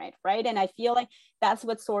audiences for it, right? And I feel like that's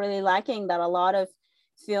what's sorely lacking, that a lot of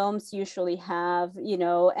films usually have,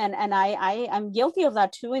 and I'm guilty of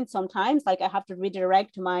that too. And sometimes like I have to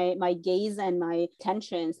redirect my gaze and my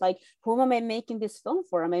attentions, like, whom am I making this film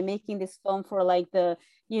for? Am I making this film for like the,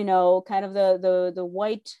 kind of the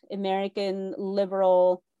white American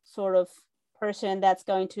liberal sort of person that's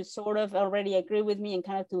going to sort of already agree with me and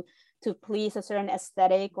kind of to please a certain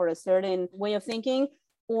aesthetic or a certain way of thinking?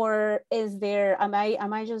 Or am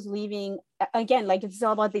I just leaving, again, like it's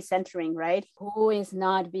all about decentering, right? Who is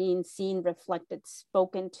not being seen, reflected,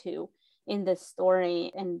 spoken to in the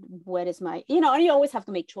story, and what is my, and you always have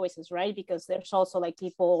to make choices, right? Because there's also like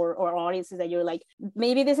people or audiences that you're like,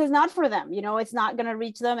 maybe this is not for them, it's not going to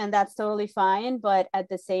reach them, and that's totally fine. But at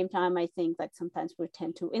the same time, I think that sometimes we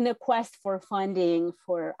tend to, in the quest for funding,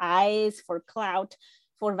 for eyes, for clout,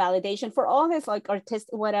 for validation, for all this like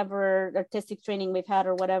artistic training we've had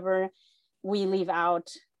or whatever, we leave out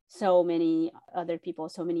so many other people,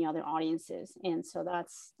 so many other audiences. And so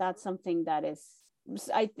that's something that is,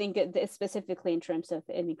 I think, specifically in terms of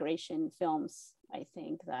immigration films, I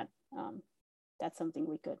think that that's something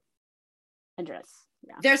we could address.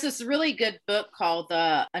 Yeah. There's this really good book called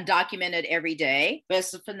The Undocumented Everyday, but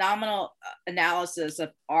it's a phenomenal analysis of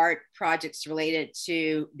art projects related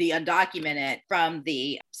to the undocumented from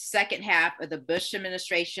the second half of the Bush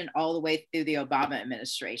administration all the way through the Obama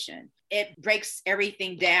administration. It breaks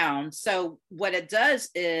everything down. So what it does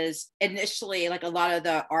is, initially, like a lot of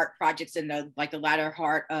the art projects in the latter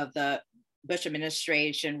part of the Bush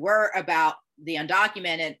administration were about the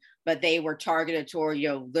undocumented, but they were targeted toward,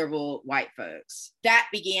 liberal white folks. That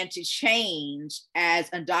began to change as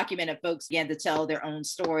undocumented folks began to tell their own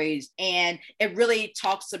stories. And it really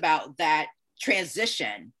talks about that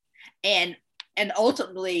transition. And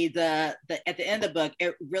ultimately, the at the end of the book,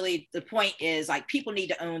 the point is like people need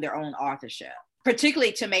to own their own authorship,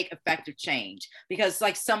 particularly to make effective change, because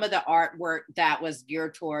like some of the artwork that was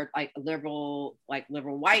geared toward like liberal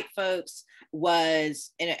white folks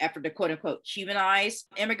was in an effort to quote unquote humanize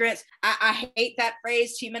immigrants. I hate that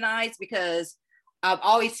phrase, humanize, because I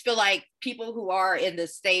always feel like people who are in the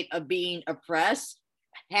state of being oppressed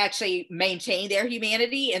actually maintain their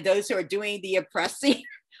humanity, and those who are doing the oppressing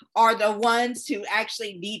are the ones who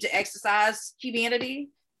actually need to exercise humanity.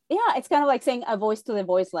 Yeah, it's kind of like saying a voice to the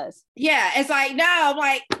voiceless. Yeah, it's like, no, I'm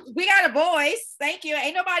like, we got a voice. Thank you.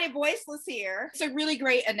 Ain't nobody voiceless here. It's a really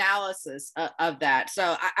great analysis of that.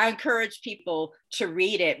 So I encourage people to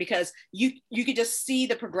read it because you can just see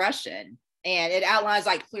the progression. And it outlines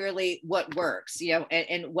like clearly what works,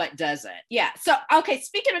 and what doesn't. Yeah. So, okay.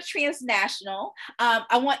 Speaking of transnational,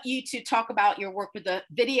 I want you to talk about your work with the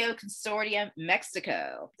Video Consortium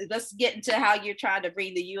Mexico. Let's get into how you're trying to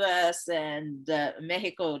bring the U.S. and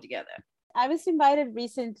Mexico together. I was invited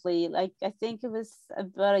recently, like I think it was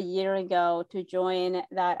about a year ago, to join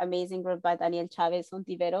that amazing group by Daniel Chavez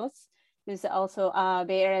Ontiveros, who's also a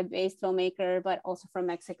Bay Area-based filmmaker, but also from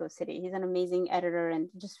Mexico City. He's an amazing editor and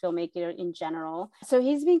just filmmaker in general. So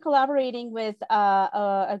he's been collaborating with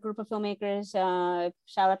a group of filmmakers.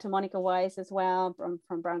 Shout out to Monica Weiss as well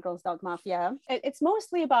from Brown Girls Dog Mafia. It's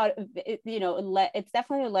mostly about, it's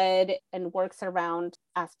definitely led and works around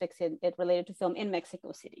aspects related to film in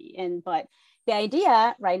Mexico City. But the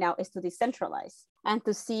idea right now is to decentralize and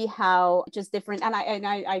to see how just different, and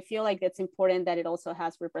I feel like it's important that it also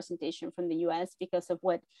has representation from the US because of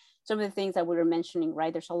what some of the things that we were mentioning,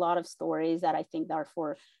 right? There's a lot of stories that I think are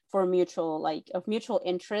for mutual, like of mutual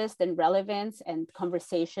interest and relevance and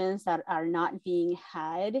conversations that are not being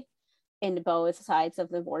had in both sides of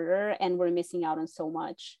the border, and we're missing out on so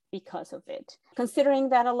much because of it. Considering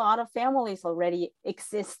that a lot of families already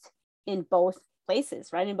exist in both places,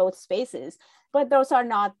 right, in both spaces, but those are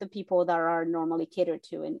not the people that are normally catered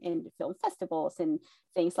to in film festivals and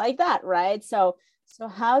things like that, right? So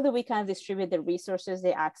how do we kind of distribute the resources,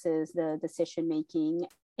 the access, the decision making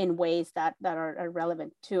in ways that are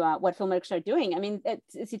relevant to what filmmakers are doing? I mean,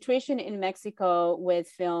 the situation in Mexico with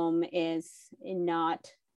film is not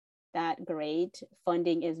that great.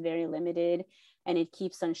 Funding is very limited, and it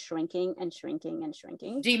keeps on shrinking and shrinking and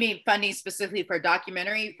shrinking. Do you mean funding specifically for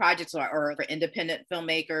documentary projects or for independent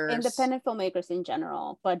filmmakers? Independent filmmakers in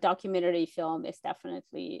general, but documentary film is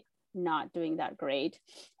definitely not doing that great.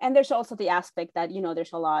 And there's also the aspect that,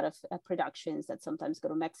 there's a lot of productions that sometimes go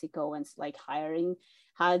to Mexico, and it's like hiring.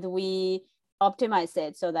 How do we optimize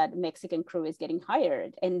it so that Mexican crew is getting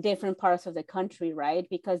hired in different parts of the country, right?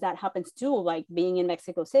 Because that happens too, like being in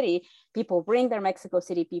Mexico City, people bring their Mexico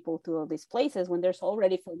City people to all these places when there's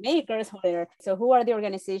already filmmakers there. So who are the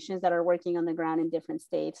organizations that are working on the ground in different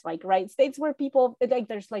states? Like, right, states where people, like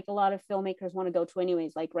there's like a lot of filmmakers want to go to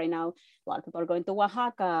anyways. Like right now, a lot of people are going to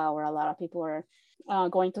Oaxaca, or a lot of people are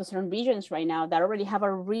going to certain regions right now that already have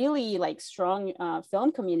a really like strong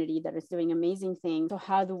film community that is doing amazing things. So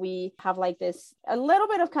how do we have like this, a little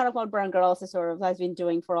bit of kind of what Brown Girls is sort of has been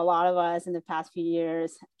doing for a lot of us in the past few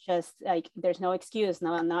years, just like there's no excuse.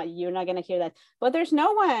 No, you're not going to hear that, but there's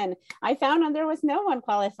no one. I found out there was no one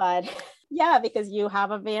qualified. Yeah, because you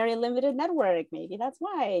have a very limited network. Maybe that's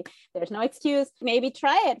why there's no excuse. Maybe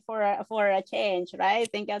try it for a change, right?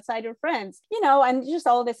 Think outside your friends, and just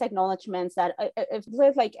all these acknowledgements that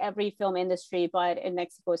with like every film industry, but in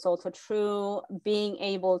Mexico it's also true. Being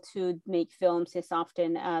able to make films is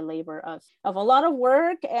often a labor of a lot of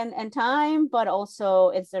work and time, but also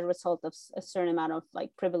it's the result of a certain amount of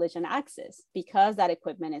like privilege and access, because that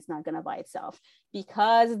equipment is not going to buy itself,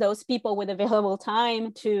 because those people with available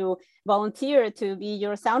time to volunteer to be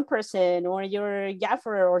your sound person or your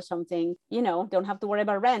gaffer or something, don't have to worry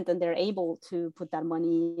about rent, and they're able to put that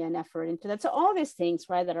money and effort into that. So all these things,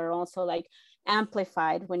 right, that are also like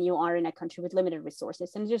amplified when you are in a country with limited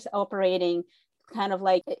resources and just operating kind of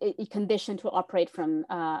like a condition to operate from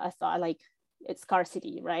a thought like it's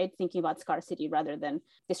scarcity, right? Thinking about scarcity rather than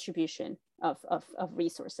distribution of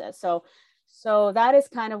resources. So that is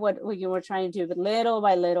kind of what you were trying to do, but little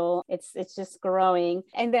by little, it's just growing.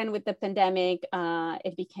 And then with the pandemic,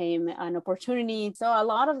 it became an opportunity. So a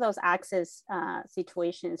lot of those access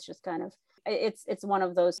situations just kind of, it's one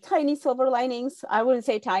of those tiny silver linings. I wouldn't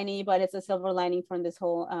say tiny, but it's a silver lining from this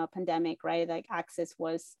whole pandemic, right? Like access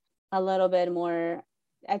was a little bit more,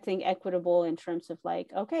 I think, equitable in terms of like,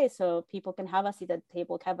 okay, so people can have a seat at the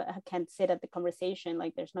table, can sit at the conversation.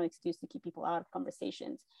 Like there's no excuse to keep people out of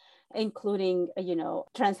conversations, including,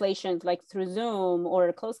 translations like through Zoom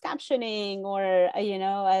or closed captioning or,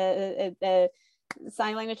 a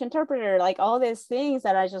sign language interpreter, like all these things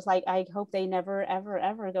that I just like, I hope they never, ever,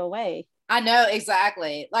 ever go away. I know,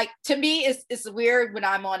 exactly. Like to me, it's weird when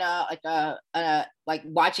I'm on like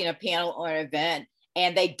watching a panel or an event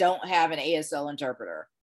and they don't have an ASL interpreter.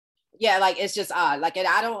 Yeah, like it's just odd. Like, and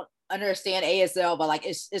I don't understand ASL, but like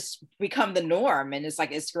it's become the norm, and it's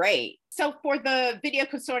like it's great. So for the Video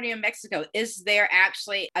Consortium Mexico, is there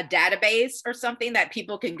actually a database or something that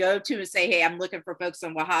people can go to and say, hey, I'm looking for folks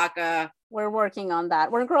in Oaxaca? We're working on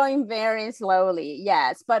that. We're growing very slowly,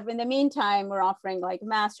 yes. But in the meantime, we're offering like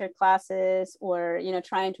master classes, or, you know,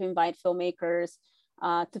 trying to invite filmmakers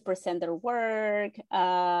to present their work,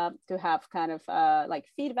 to have kind of like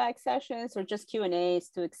feedback sessions, or just Q&As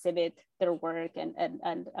to exhibit their work, and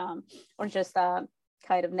or just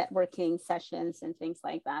kind of networking sessions and things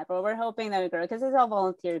like that. But we're hoping that we grow, because it's all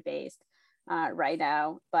volunteer based right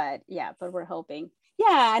now. But yeah, but we're hoping.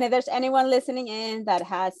 Yeah, and if there's anyone listening in that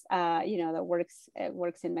has, you know, that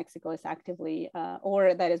works in Mexico, is actively,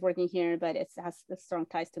 or that is working here, but it has strong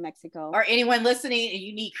ties to Mexico. Or anyone listening,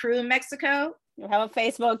 you need crew in Mexico? You have a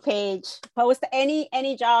Facebook page. Post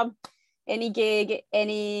any job, any gig,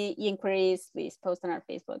 any inquiries, please post on our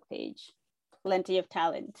Facebook page. Plenty of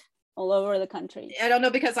talent all over the country. I don't know,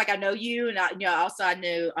 because like I know you, and I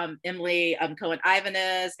knew Emily Cohen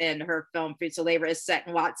Ivanez, and her film Fruits of Labor is set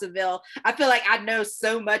in Watsonville. I feel like I know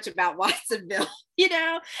so much about Watsonville, you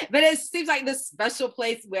know, but it seems like this special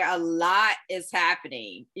place where a lot is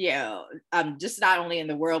happening, you know, just not only in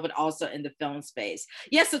the world, but also in the film space.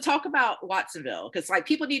 Yeah, so talk about Watsonville, because like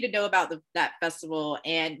people need to know about that festival,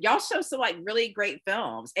 and y'all show some like really great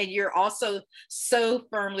films, and you're also so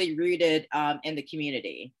firmly rooted in the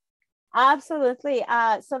community. Absolutely.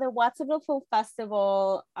 So the Watsonville Film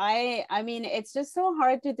Festival, I mean, it's just so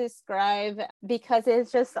hard to describe, because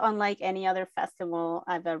it's just unlike any other festival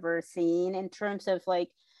I've ever seen, in terms of like,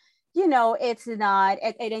 you know, it's not,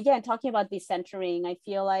 and again, talking about decentering, I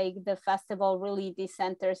feel like the festival really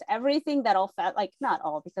decenters everything that like not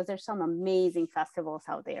all, because there's some amazing festivals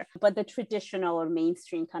out there, but the traditional or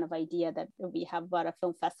mainstream kind of idea that we have about a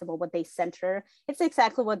film festival, what they center, it's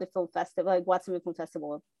exactly what the film festival, like Watsonville Film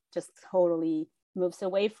Festival, just totally moves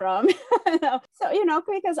away from. So, you know,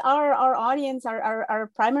 because our audience,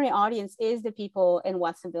 our primary audience is the people in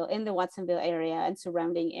the Watsonville area and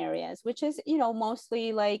surrounding areas, which is, you know,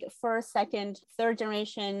 mostly like first, second, third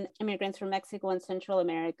generation immigrants from Mexico and Central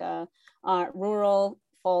America, rural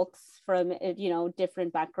folks from, you know,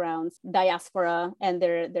 different backgrounds, diaspora, and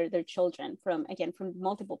their children from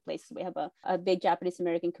multiple places. We have a big Japanese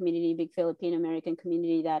American community, big Filipino American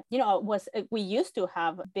community that, you know, we used to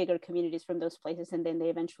have bigger communities from those places, and then they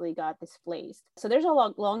eventually got displaced. So there's a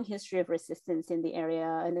long history of resistance in the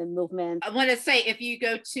area and the movement. I want to say, if you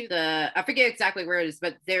go to I forget exactly where it is,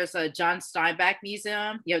 but there's a John Steinbeck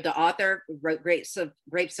Museum. You know, the author wrote Grapes of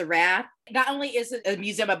Wrath. Not only is it a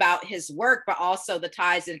museum about his work, but also the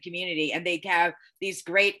ties in the community. And they have these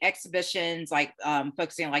great exhibitions, like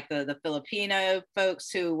focusing on like the Filipino folks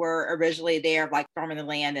who were originally there, like farming the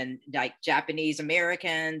land, and like Japanese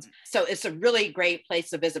Americans. So it's a really great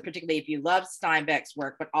place to visit, particularly if you love Steinbeck's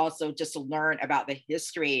work, but also just to learn about the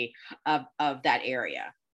history of that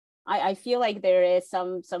area. I feel like there is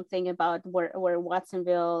something about where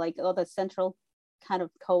Watsonville, like all the central kind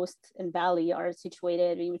of coast and valley are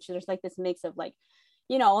situated, which there's like this mix of like,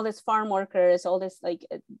 you know, all these farm workers, all this like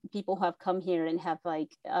people who have come here and have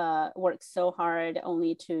like worked so hard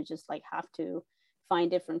only to just like have to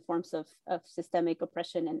find different forms of systemic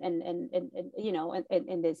oppression and you know,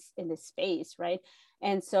 in this space, right?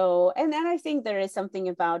 And so, and then I think there is something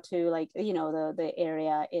about to like, you know, the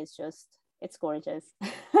area is just, it's gorgeous.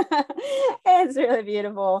 It's really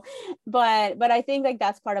beautiful. But I think like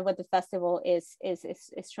that's part of what the festival is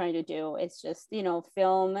trying to do. It's just, you know,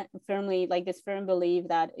 firmly like this firm belief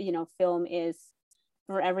that, you know, film is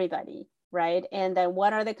for everybody, right? And then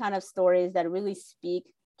what are the kind of stories that really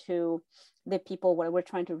speak to the people where we're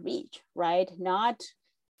trying to reach, right? Not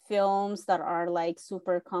films that are like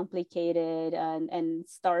super complicated and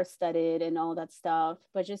star-studded and all that stuff,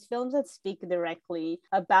 but just films that speak directly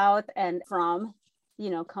about and from, you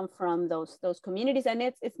know, come from those communities. And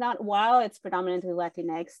it's not, while it's predominantly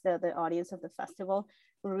Latinx, the audience of the festival,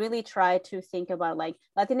 we really try to think about like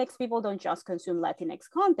Latinx people don't just consume Latinx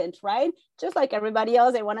content, right? Just like everybody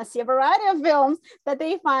else, they want to see a variety of films that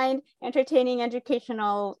they find entertaining,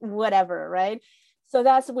 educational, whatever, right? So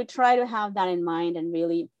we try to have that in mind, and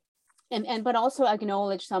really but also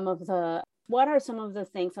acknowledge what are some of the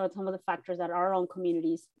things or some of the factors that our own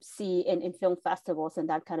communities see in film festivals and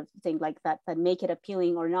that kind of thing, like that make it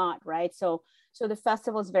appealing or not, right? So the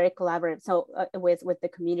festival is very collaborative. So with the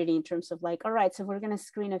community, in terms of like, all right, so we're going to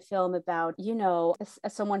screen a film about, you know,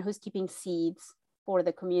 someone who's keeping seeds for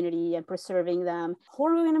the community and preserving them. Who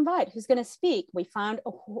are we going to invite? Who's going to speak? We found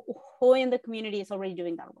who in the community is already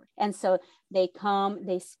doing that work. And so they come,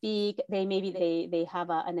 they speak, they have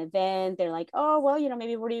an event. They're like, oh, well,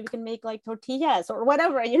 maybe we can make like tortillas or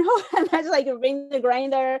whatever, and that's like bring the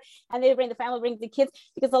grinder, and they bring the family, bring the kids,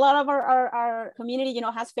 because a lot of our community,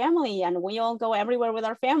 has family, and we all go everywhere with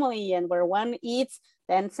our family, and where one eats,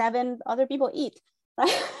 then 7 other people eat.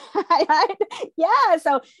 Right? Yeah,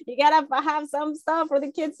 so you gotta have some stuff for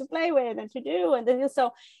the kids to play with and to do, and then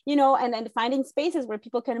so and then finding spaces where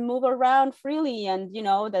people can move around freely, and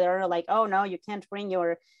that are like, oh no, you can't bring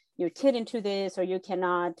your kid into this, or you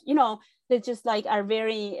cannot, they just like are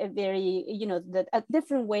very very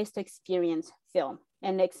different ways to experience film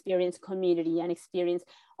and experience community and experience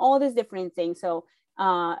all these different things. So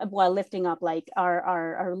while lifting up like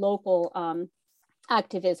our local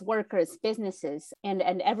activists, workers, businesses, and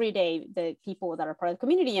everyday the people that are part of the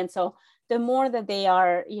community. And so the more that they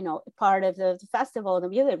are, part of the festival,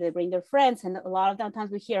 they bring their friends. And a lot of the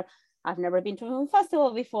times we hear, I've never been to a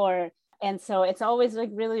festival before. And so it's always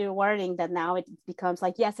like really rewarding that now it becomes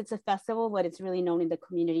like, yes, it's a festival, but it's really known in the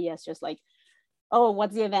community as just like, oh,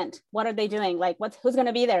 what's the event? What are they doing? Like, who's going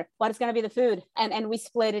to be there? What is going to be the food? And we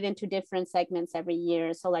split it into different segments every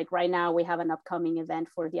year. So like right now we have an upcoming event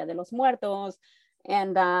for Dia de los Muertos.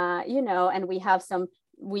 And, and we have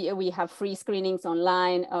we have free screenings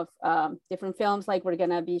online of different films. Like we're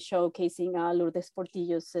going to be showcasing Lourdes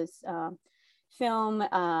Portillo's film.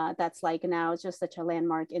 That's like now just such a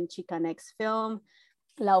landmark in Chicanx film.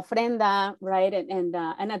 La Ofrenda, right? And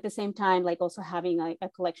at the same time, like also having a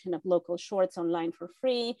collection of local shorts online for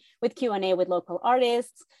free with Q&A with local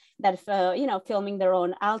artists that, filming their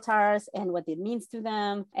own altars and what it means to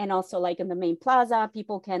them. And also like in the main plaza,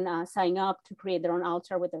 people can sign up to create their own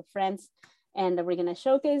altar with their friends. And we're going to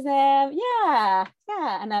showcase them. Yeah.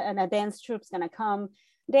 And a dance troupe's going to come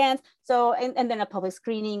dance. So, and then a public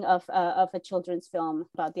screening of a children's film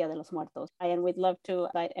about Dia de los Muertos. And we'd love to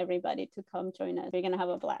invite everybody to come join us. We're going to have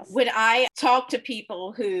a blast. When I talk to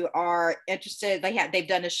people who are interested, they've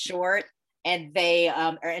done a short and they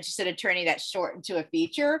are interested in turning that short into a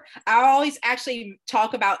feature, I always actually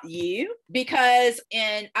talk about you, because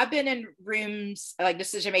I've been in rooms, like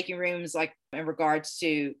decision-making rooms, like in regards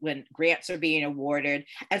to when grants are being awarded.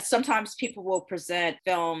 And sometimes people will present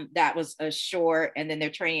film that was a short and then they're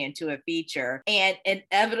turning it into a feature. And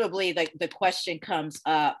inevitably, like the question comes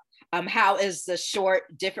up, how is the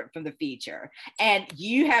short different from the feature? And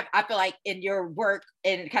you have, I feel like in your work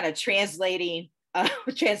in kind of translating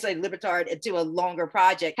Libertad into a longer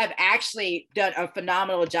project, have actually done a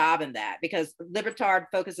phenomenal job in that, because Libertad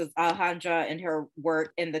focuses Alejandra and her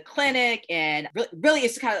work in the clinic, and really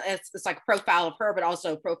it's like a profile of her, but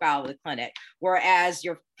also a profile of the clinic. Whereas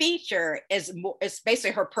your feature is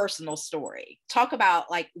basically her personal story. Talk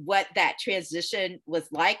about like what that transition was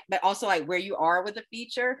like, but also like where you are with the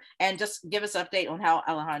feature, and just give us an update on how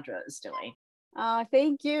Alejandra is doing.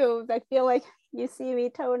 Thank you. I feel like you see me,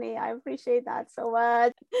 Tony. I appreciate that so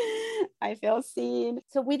much. I feel seen.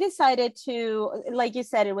 So we decided to, like you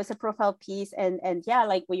said, it was a profile piece, and yeah,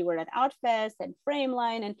 like we were at Outfest and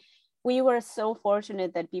Frameline, and we were so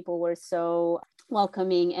fortunate that people were so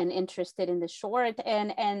welcoming and interested in the short,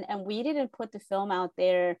 and we didn't put the film out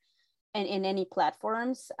there in any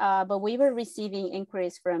platforms, but we were receiving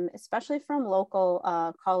inquiries especially from local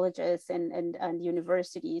colleges and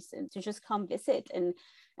universities, and to just come visit.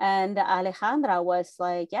 And Alejandra was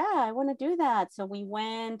like, yeah, I want to do that. So we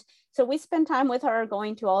went, so we spent time with her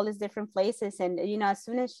going to all these different places. And, as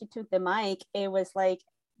soon as she took the mic, it was like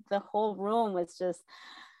the whole room was just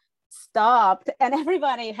stopped, and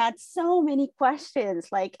everybody had so many questions,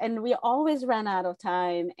 and we always ran out of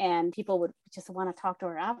time, and people would just want to talk to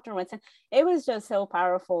her afterwards. And it was just so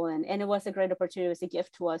powerful, and it was a great opportunity. It was a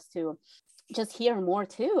gift to us to just hear more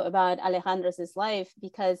too about Alejandra's life,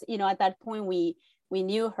 because at that point we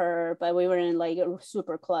knew her, but we weren't like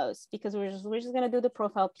super close, because we're just gonna do the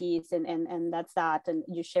profile piece, and that's that, and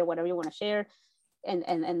you share whatever you want to share.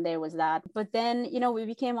 And there was that. But then, we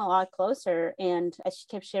became a lot closer, and as she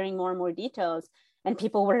kept sharing more and more details, and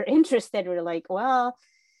people were interested, we were like, well,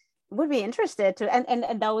 would be interested to,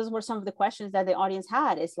 and those were some of the questions that the audience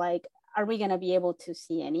had, is like, are we going to be able to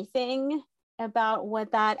see anything about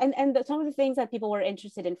what that, and some of the things that people were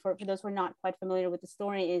interested in, for those who are not quite familiar with the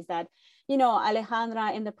story, is that,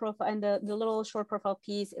 Alejandra in the profile, and the little short profile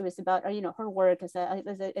piece, it was about, her work as I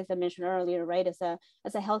mentioned earlier, right, as a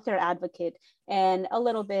healthcare advocate, and a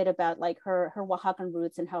little bit about like her Oaxacan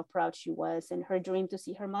roots and how proud she was, and her dream to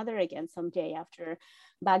see her mother again someday, after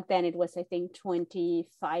back then it was, I think,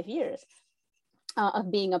 25 years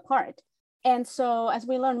of being apart. And so as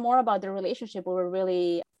we learned more about their relationship,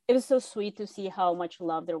 it was so sweet to see how much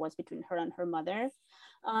love there was between her and her mother.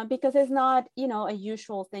 Because it's not, a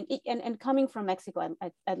usual thing. And coming from Mexico,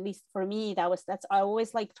 at least for me, I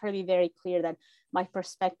always like try to be very clear that my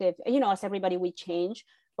perspective, as everybody, we change.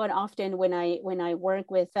 But often when I work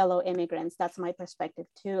with fellow immigrants, that's my perspective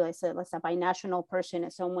too. As a binational person,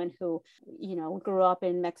 as someone who, grew up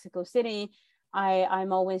in Mexico City,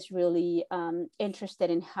 I'm always really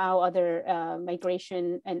interested in how other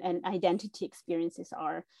migration and identity experiences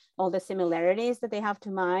are, all the similarities that they have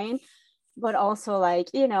to mine, but also like,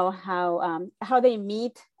 how they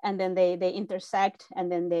meet, and then they intersect, and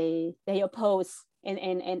then they oppose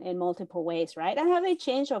in multiple ways, right? And how they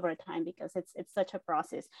change over time, because it's such a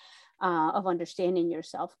process of understanding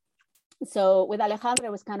yourself. So with Alejandra,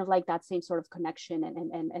 it was kind of like that same sort of connection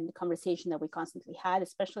and conversation that we constantly had,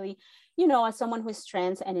 especially, as someone who is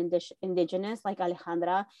trans and indigenous like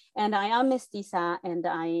Alejandra, and I am mestiza, and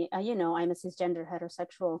I'm a cisgender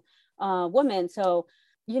heterosexual woman. So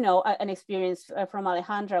an experience from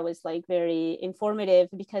Alejandra was like very informative,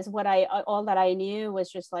 because all that I knew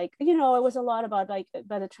was just like, it was a lot about like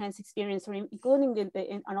by the trans experience, or including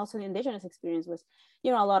and also the indigenous experience was, a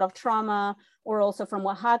lot of trauma. Or also from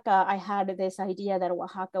Oaxaca, I had this idea that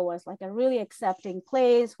Oaxaca was like a really accepting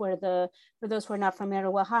place, where for those who are not familiar,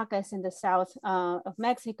 Oaxaca is in the south of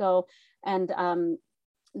Mexico, and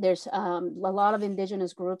there's a lot of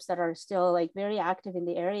indigenous groups that are still like very active in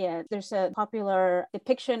the area. There's a popular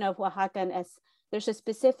depiction of Oaxacan as there's a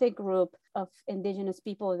specific group of indigenous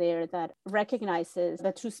people there that recognizes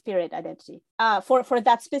the two-spirit identity. For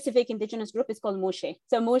that specific indigenous group, it's called Mushe.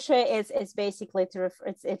 So Mushe is basically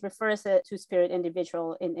it refers to two-spirit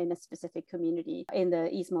individual in a specific community in the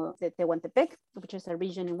Istmo de Tehuantepec, which is a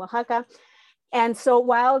region in Oaxaca. And so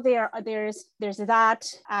while there's that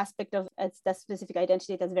aspect of that specific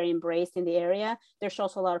identity that's very embraced in the area, there's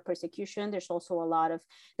also a lot of persecution. There's also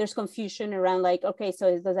there's confusion around like, okay,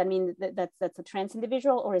 so does that mean that's a trans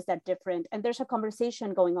individual, or is that different? And there's a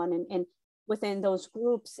conversation going on in within those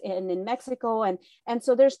groups in Mexico. And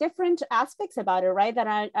so there's different aspects about it, right? That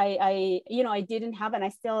I didn't have, and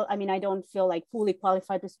I don't feel like fully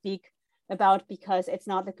qualified to speak about, because it's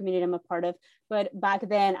not the community I'm a part of. But back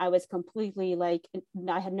then I was completely like,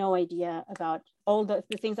 I had no idea about all the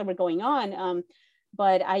things that were going on.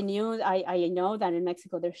 But I know that in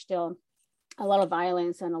Mexico, there's still a lot of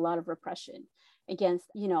violence and a lot of repression against,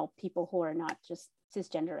 people who are not just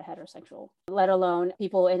cisgender or heterosexual, let alone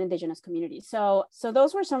people in indigenous communities. So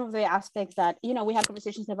those were some of the aspects that, we had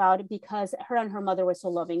conversations about, because her and her mother were so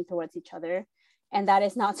loving towards each other. And that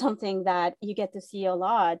is not something that you get to see a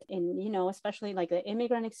lot in, especially like the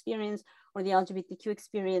immigrant experience or the LGBTQ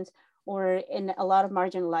experience, or in a lot of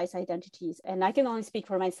marginalized identities. And I can only speak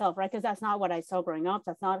for myself, right? Because that's not what I saw growing up.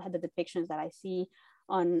 That's not the depictions that I see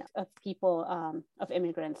of people, of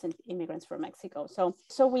immigrants and immigrants from Mexico.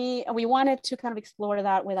 So we wanted to kind of explore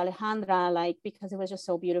that with Alejandra, like, because it was just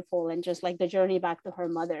so beautiful, and just like the journey back to her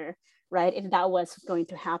mother, right? If that was going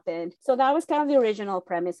to happen. So that was kind of the original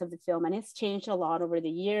premise of the film. And it's changed a lot over the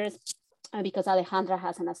years, because Alejandra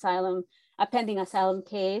has a pending asylum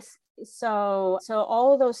case. So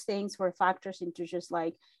all of those things were factors into just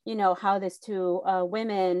like, how these two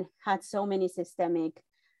women had so many systemic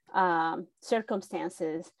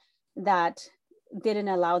circumstances that didn't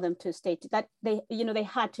allow them to stay, that they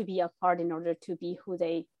had to be apart in order to be who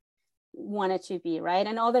they wanted to be, right?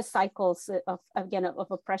 And all the cycles of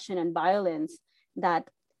oppression and violence that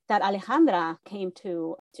Alejandra came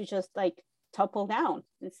to just like topple down,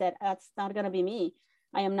 and said, that's not going to be me.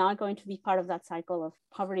 I am not going to be part of that cycle of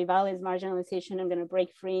poverty, violence, marginalization. I'm going to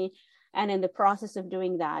break free. And in the process of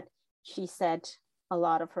doing that, she set a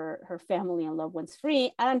lot of her family and loved ones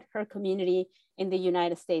free, and her community in the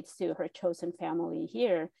United States too, her chosen family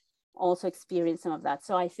here, also experienced some of that.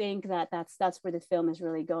 So I think that's where the film is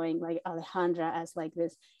really going, like Alejandra as like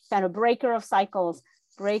this kind of breaker of cycles,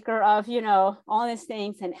 breaker of, all these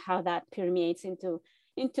things, and how that permeates into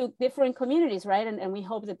different communities, right? And we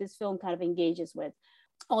hope that this film kind of engages with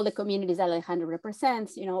all the communities that Alejandra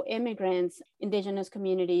represents, immigrants, indigenous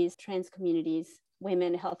communities, trans communities,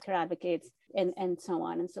 women, healthcare advocates, and so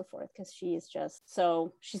on and so forth, because she's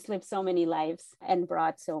lived so many lives and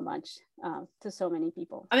brought so much to so many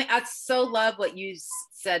people. I mean, I so love what you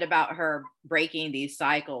said about her breaking these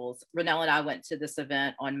cycles. Renelle and I went to this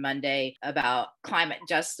event on Monday about climate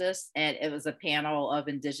justice, and it was a panel of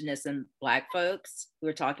Indigenous and Black folks who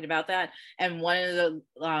were talking about that. And one of the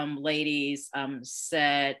ladies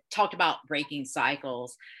talked about breaking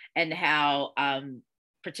cycles, and how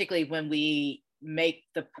particularly when we make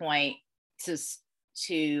the point to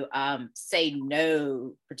to say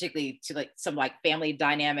no, particularly to like some like family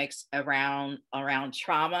dynamics around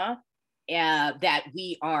trauma, that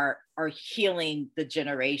we are healing the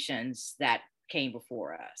generations that came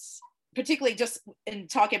before us. Particularly just in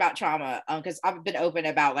talking about trauma, because I've been open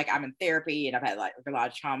about like I'm in therapy and I've had like a lot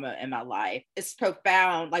of trauma in my life. It's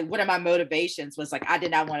profound. Like one of my motivations was like, I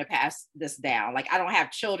did not want to pass this down. Like I don't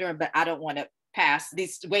have children, but I don't want to pass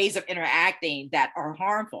these ways of interacting that are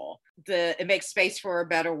harmful. It makes space for a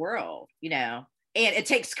better world, you know, and it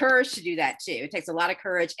takes courage to do that too. It takes a lot of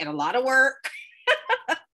courage and a lot of work.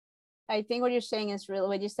 I think what you're saying is really,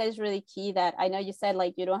 what you said is really key. That I know you said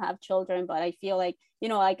like you don't have children, but I feel like, you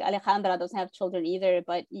know, like Alejandra doesn't have children either,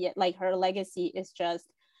 but yet like her legacy is just,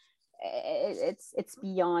 it's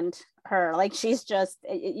beyond her. Like she's just,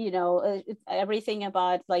 you know, everything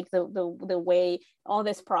about like the way all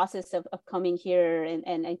this process of coming here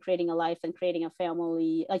and creating a life and creating a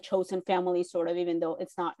family, a chosen family sort of, even though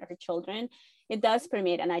it's not her children, it does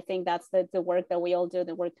permeate. And I think that's the work that we all do,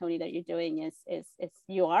 the work, Tony, that you're doing is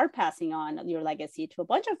you are passing on your legacy to a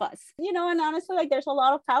bunch of us, you know. And honestly, like there's a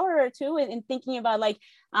lot of power too in thinking about like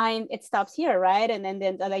it stops here, right? And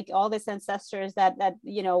then like all these ancestors that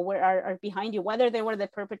you know are behind you, whether they were the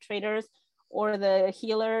perpetrators or the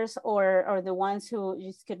healers or the ones who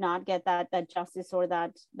just could not get that justice or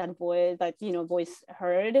that voice, that, you know, voice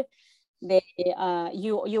heard. They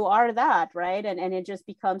you are that, right? And it just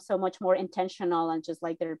becomes so much more intentional, and just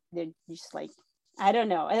like they're just like, I don't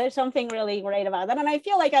know, there's something really great about that. And I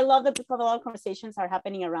feel like I love that a lot of conversations are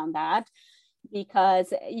happening around that,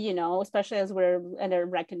 because, you know, especially as we're in a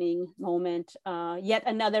reckoning moment, yet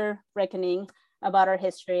another reckoning about our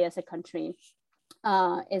history as a country,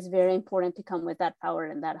 is very important to come with that power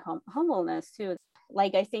and that humbleness too.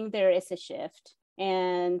 Like I think there is a shift,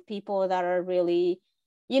 and people that are really,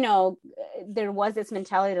 you know, there was this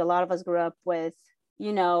mentality that a lot of us grew up with,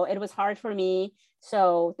 you know, it was hard for me,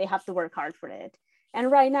 so they have to work hard for it. And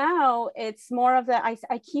right now it's more of that,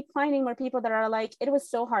 I keep finding more people that are like, it was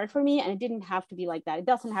so hard for me, and it didn't have to be like that. It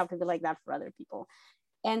doesn't have to be like that for other people.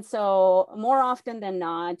 And so more often than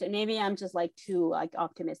not, maybe I'm just like too like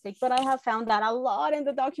optimistic, but I have found that a lot in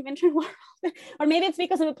the documentary world, or maybe it's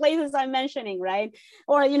because of the places I'm mentioning, right?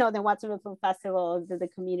 Or, you know, the Watsonville Film Festival, the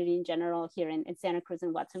community in general here in Santa Cruz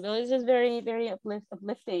and Watsonville is just very, very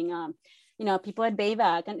uplifting. You know, people at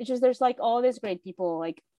Bayback, and it's just, there's like all these great people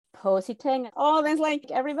like Positeng. Oh, there's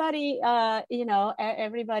like everybody, you know,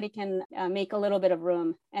 everybody can make a little bit of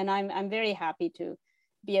room. And I'm very happy to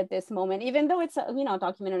be at this moment, even though it's a, you know,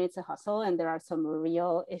 documentary, it's a hustle and there are some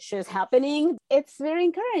real issues happening. It's very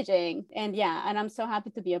encouraging. And yeah, and I'm so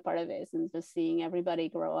happy to be a part of this and just seeing everybody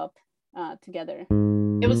grow up together.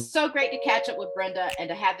 It was so great to catch up with Brenda and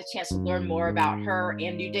to have the chance to learn more about her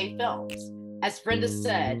and New Day Films. As Brenda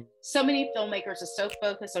said, so many filmmakers are so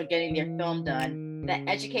focused on getting their film done that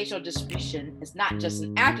educational distribution is not just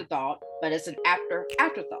an afterthought, but it's an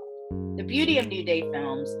afterthought. The beauty of New Day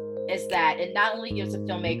Films is that it not only gives a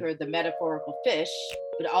filmmaker the metaphorical fish,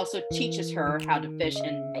 but also teaches her how to fish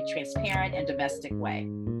in a transparent and domestic way.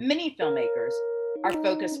 Many filmmakers are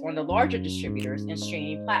focused on the larger distributors and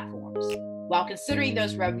streaming platforms. While considering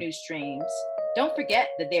those revenue streams, don't forget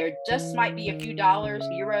that there just might be a few dollars,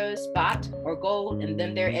 euros, baht, or gold, and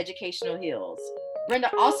then their educational heels. Brenda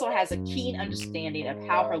also has a keen understanding of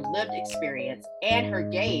how her lived experience and her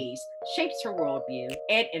gaze shapes her worldview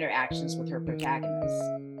and interactions with her protagonists.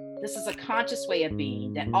 This is a conscious way of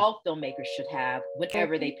being that all filmmakers should have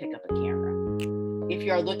whenever they pick up a camera. If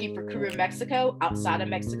you are looking for crew in Mexico outside of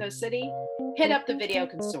Mexico City, hit up the Video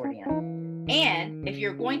Consortium. And if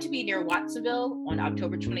you're going to be near Watsonville on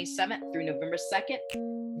October 27th through November 2nd,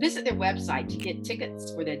 visit their website to get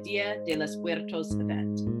tickets for the Dia de los Muertos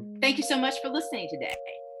event. Thank you so much for listening today.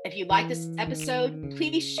 If you like this episode,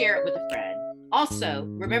 please share it with a friend. Also,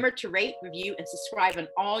 remember to rate, review, and subscribe on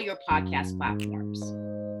all your podcast platforms.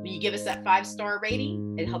 When you give us that 5-star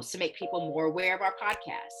rating, it helps to make people more aware of our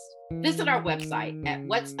podcast. Visit our website at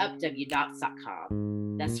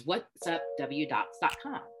whatsupwdocs.com. That's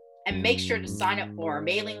whatsupwdocs.com. And make sure to sign up for our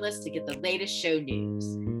mailing list to get the latest show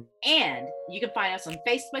news. And you can find us on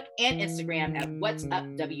Facebook and Instagram at What's Up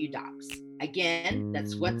W Docs. Again,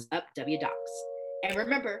 that's What's Up W Docs. And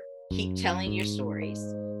remember, keep telling your stories.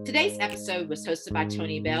 Today's episode was hosted by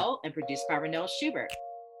Tony Bell and produced by Renelle Schubert.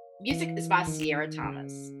 Music is by Sierra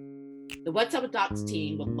Thomas. The What's Up with Docs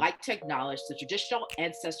team would like to acknowledge the traditional,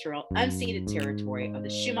 ancestral, unceded territory of the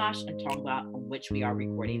Chumash and Tongva on which we are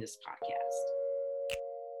recording this podcast.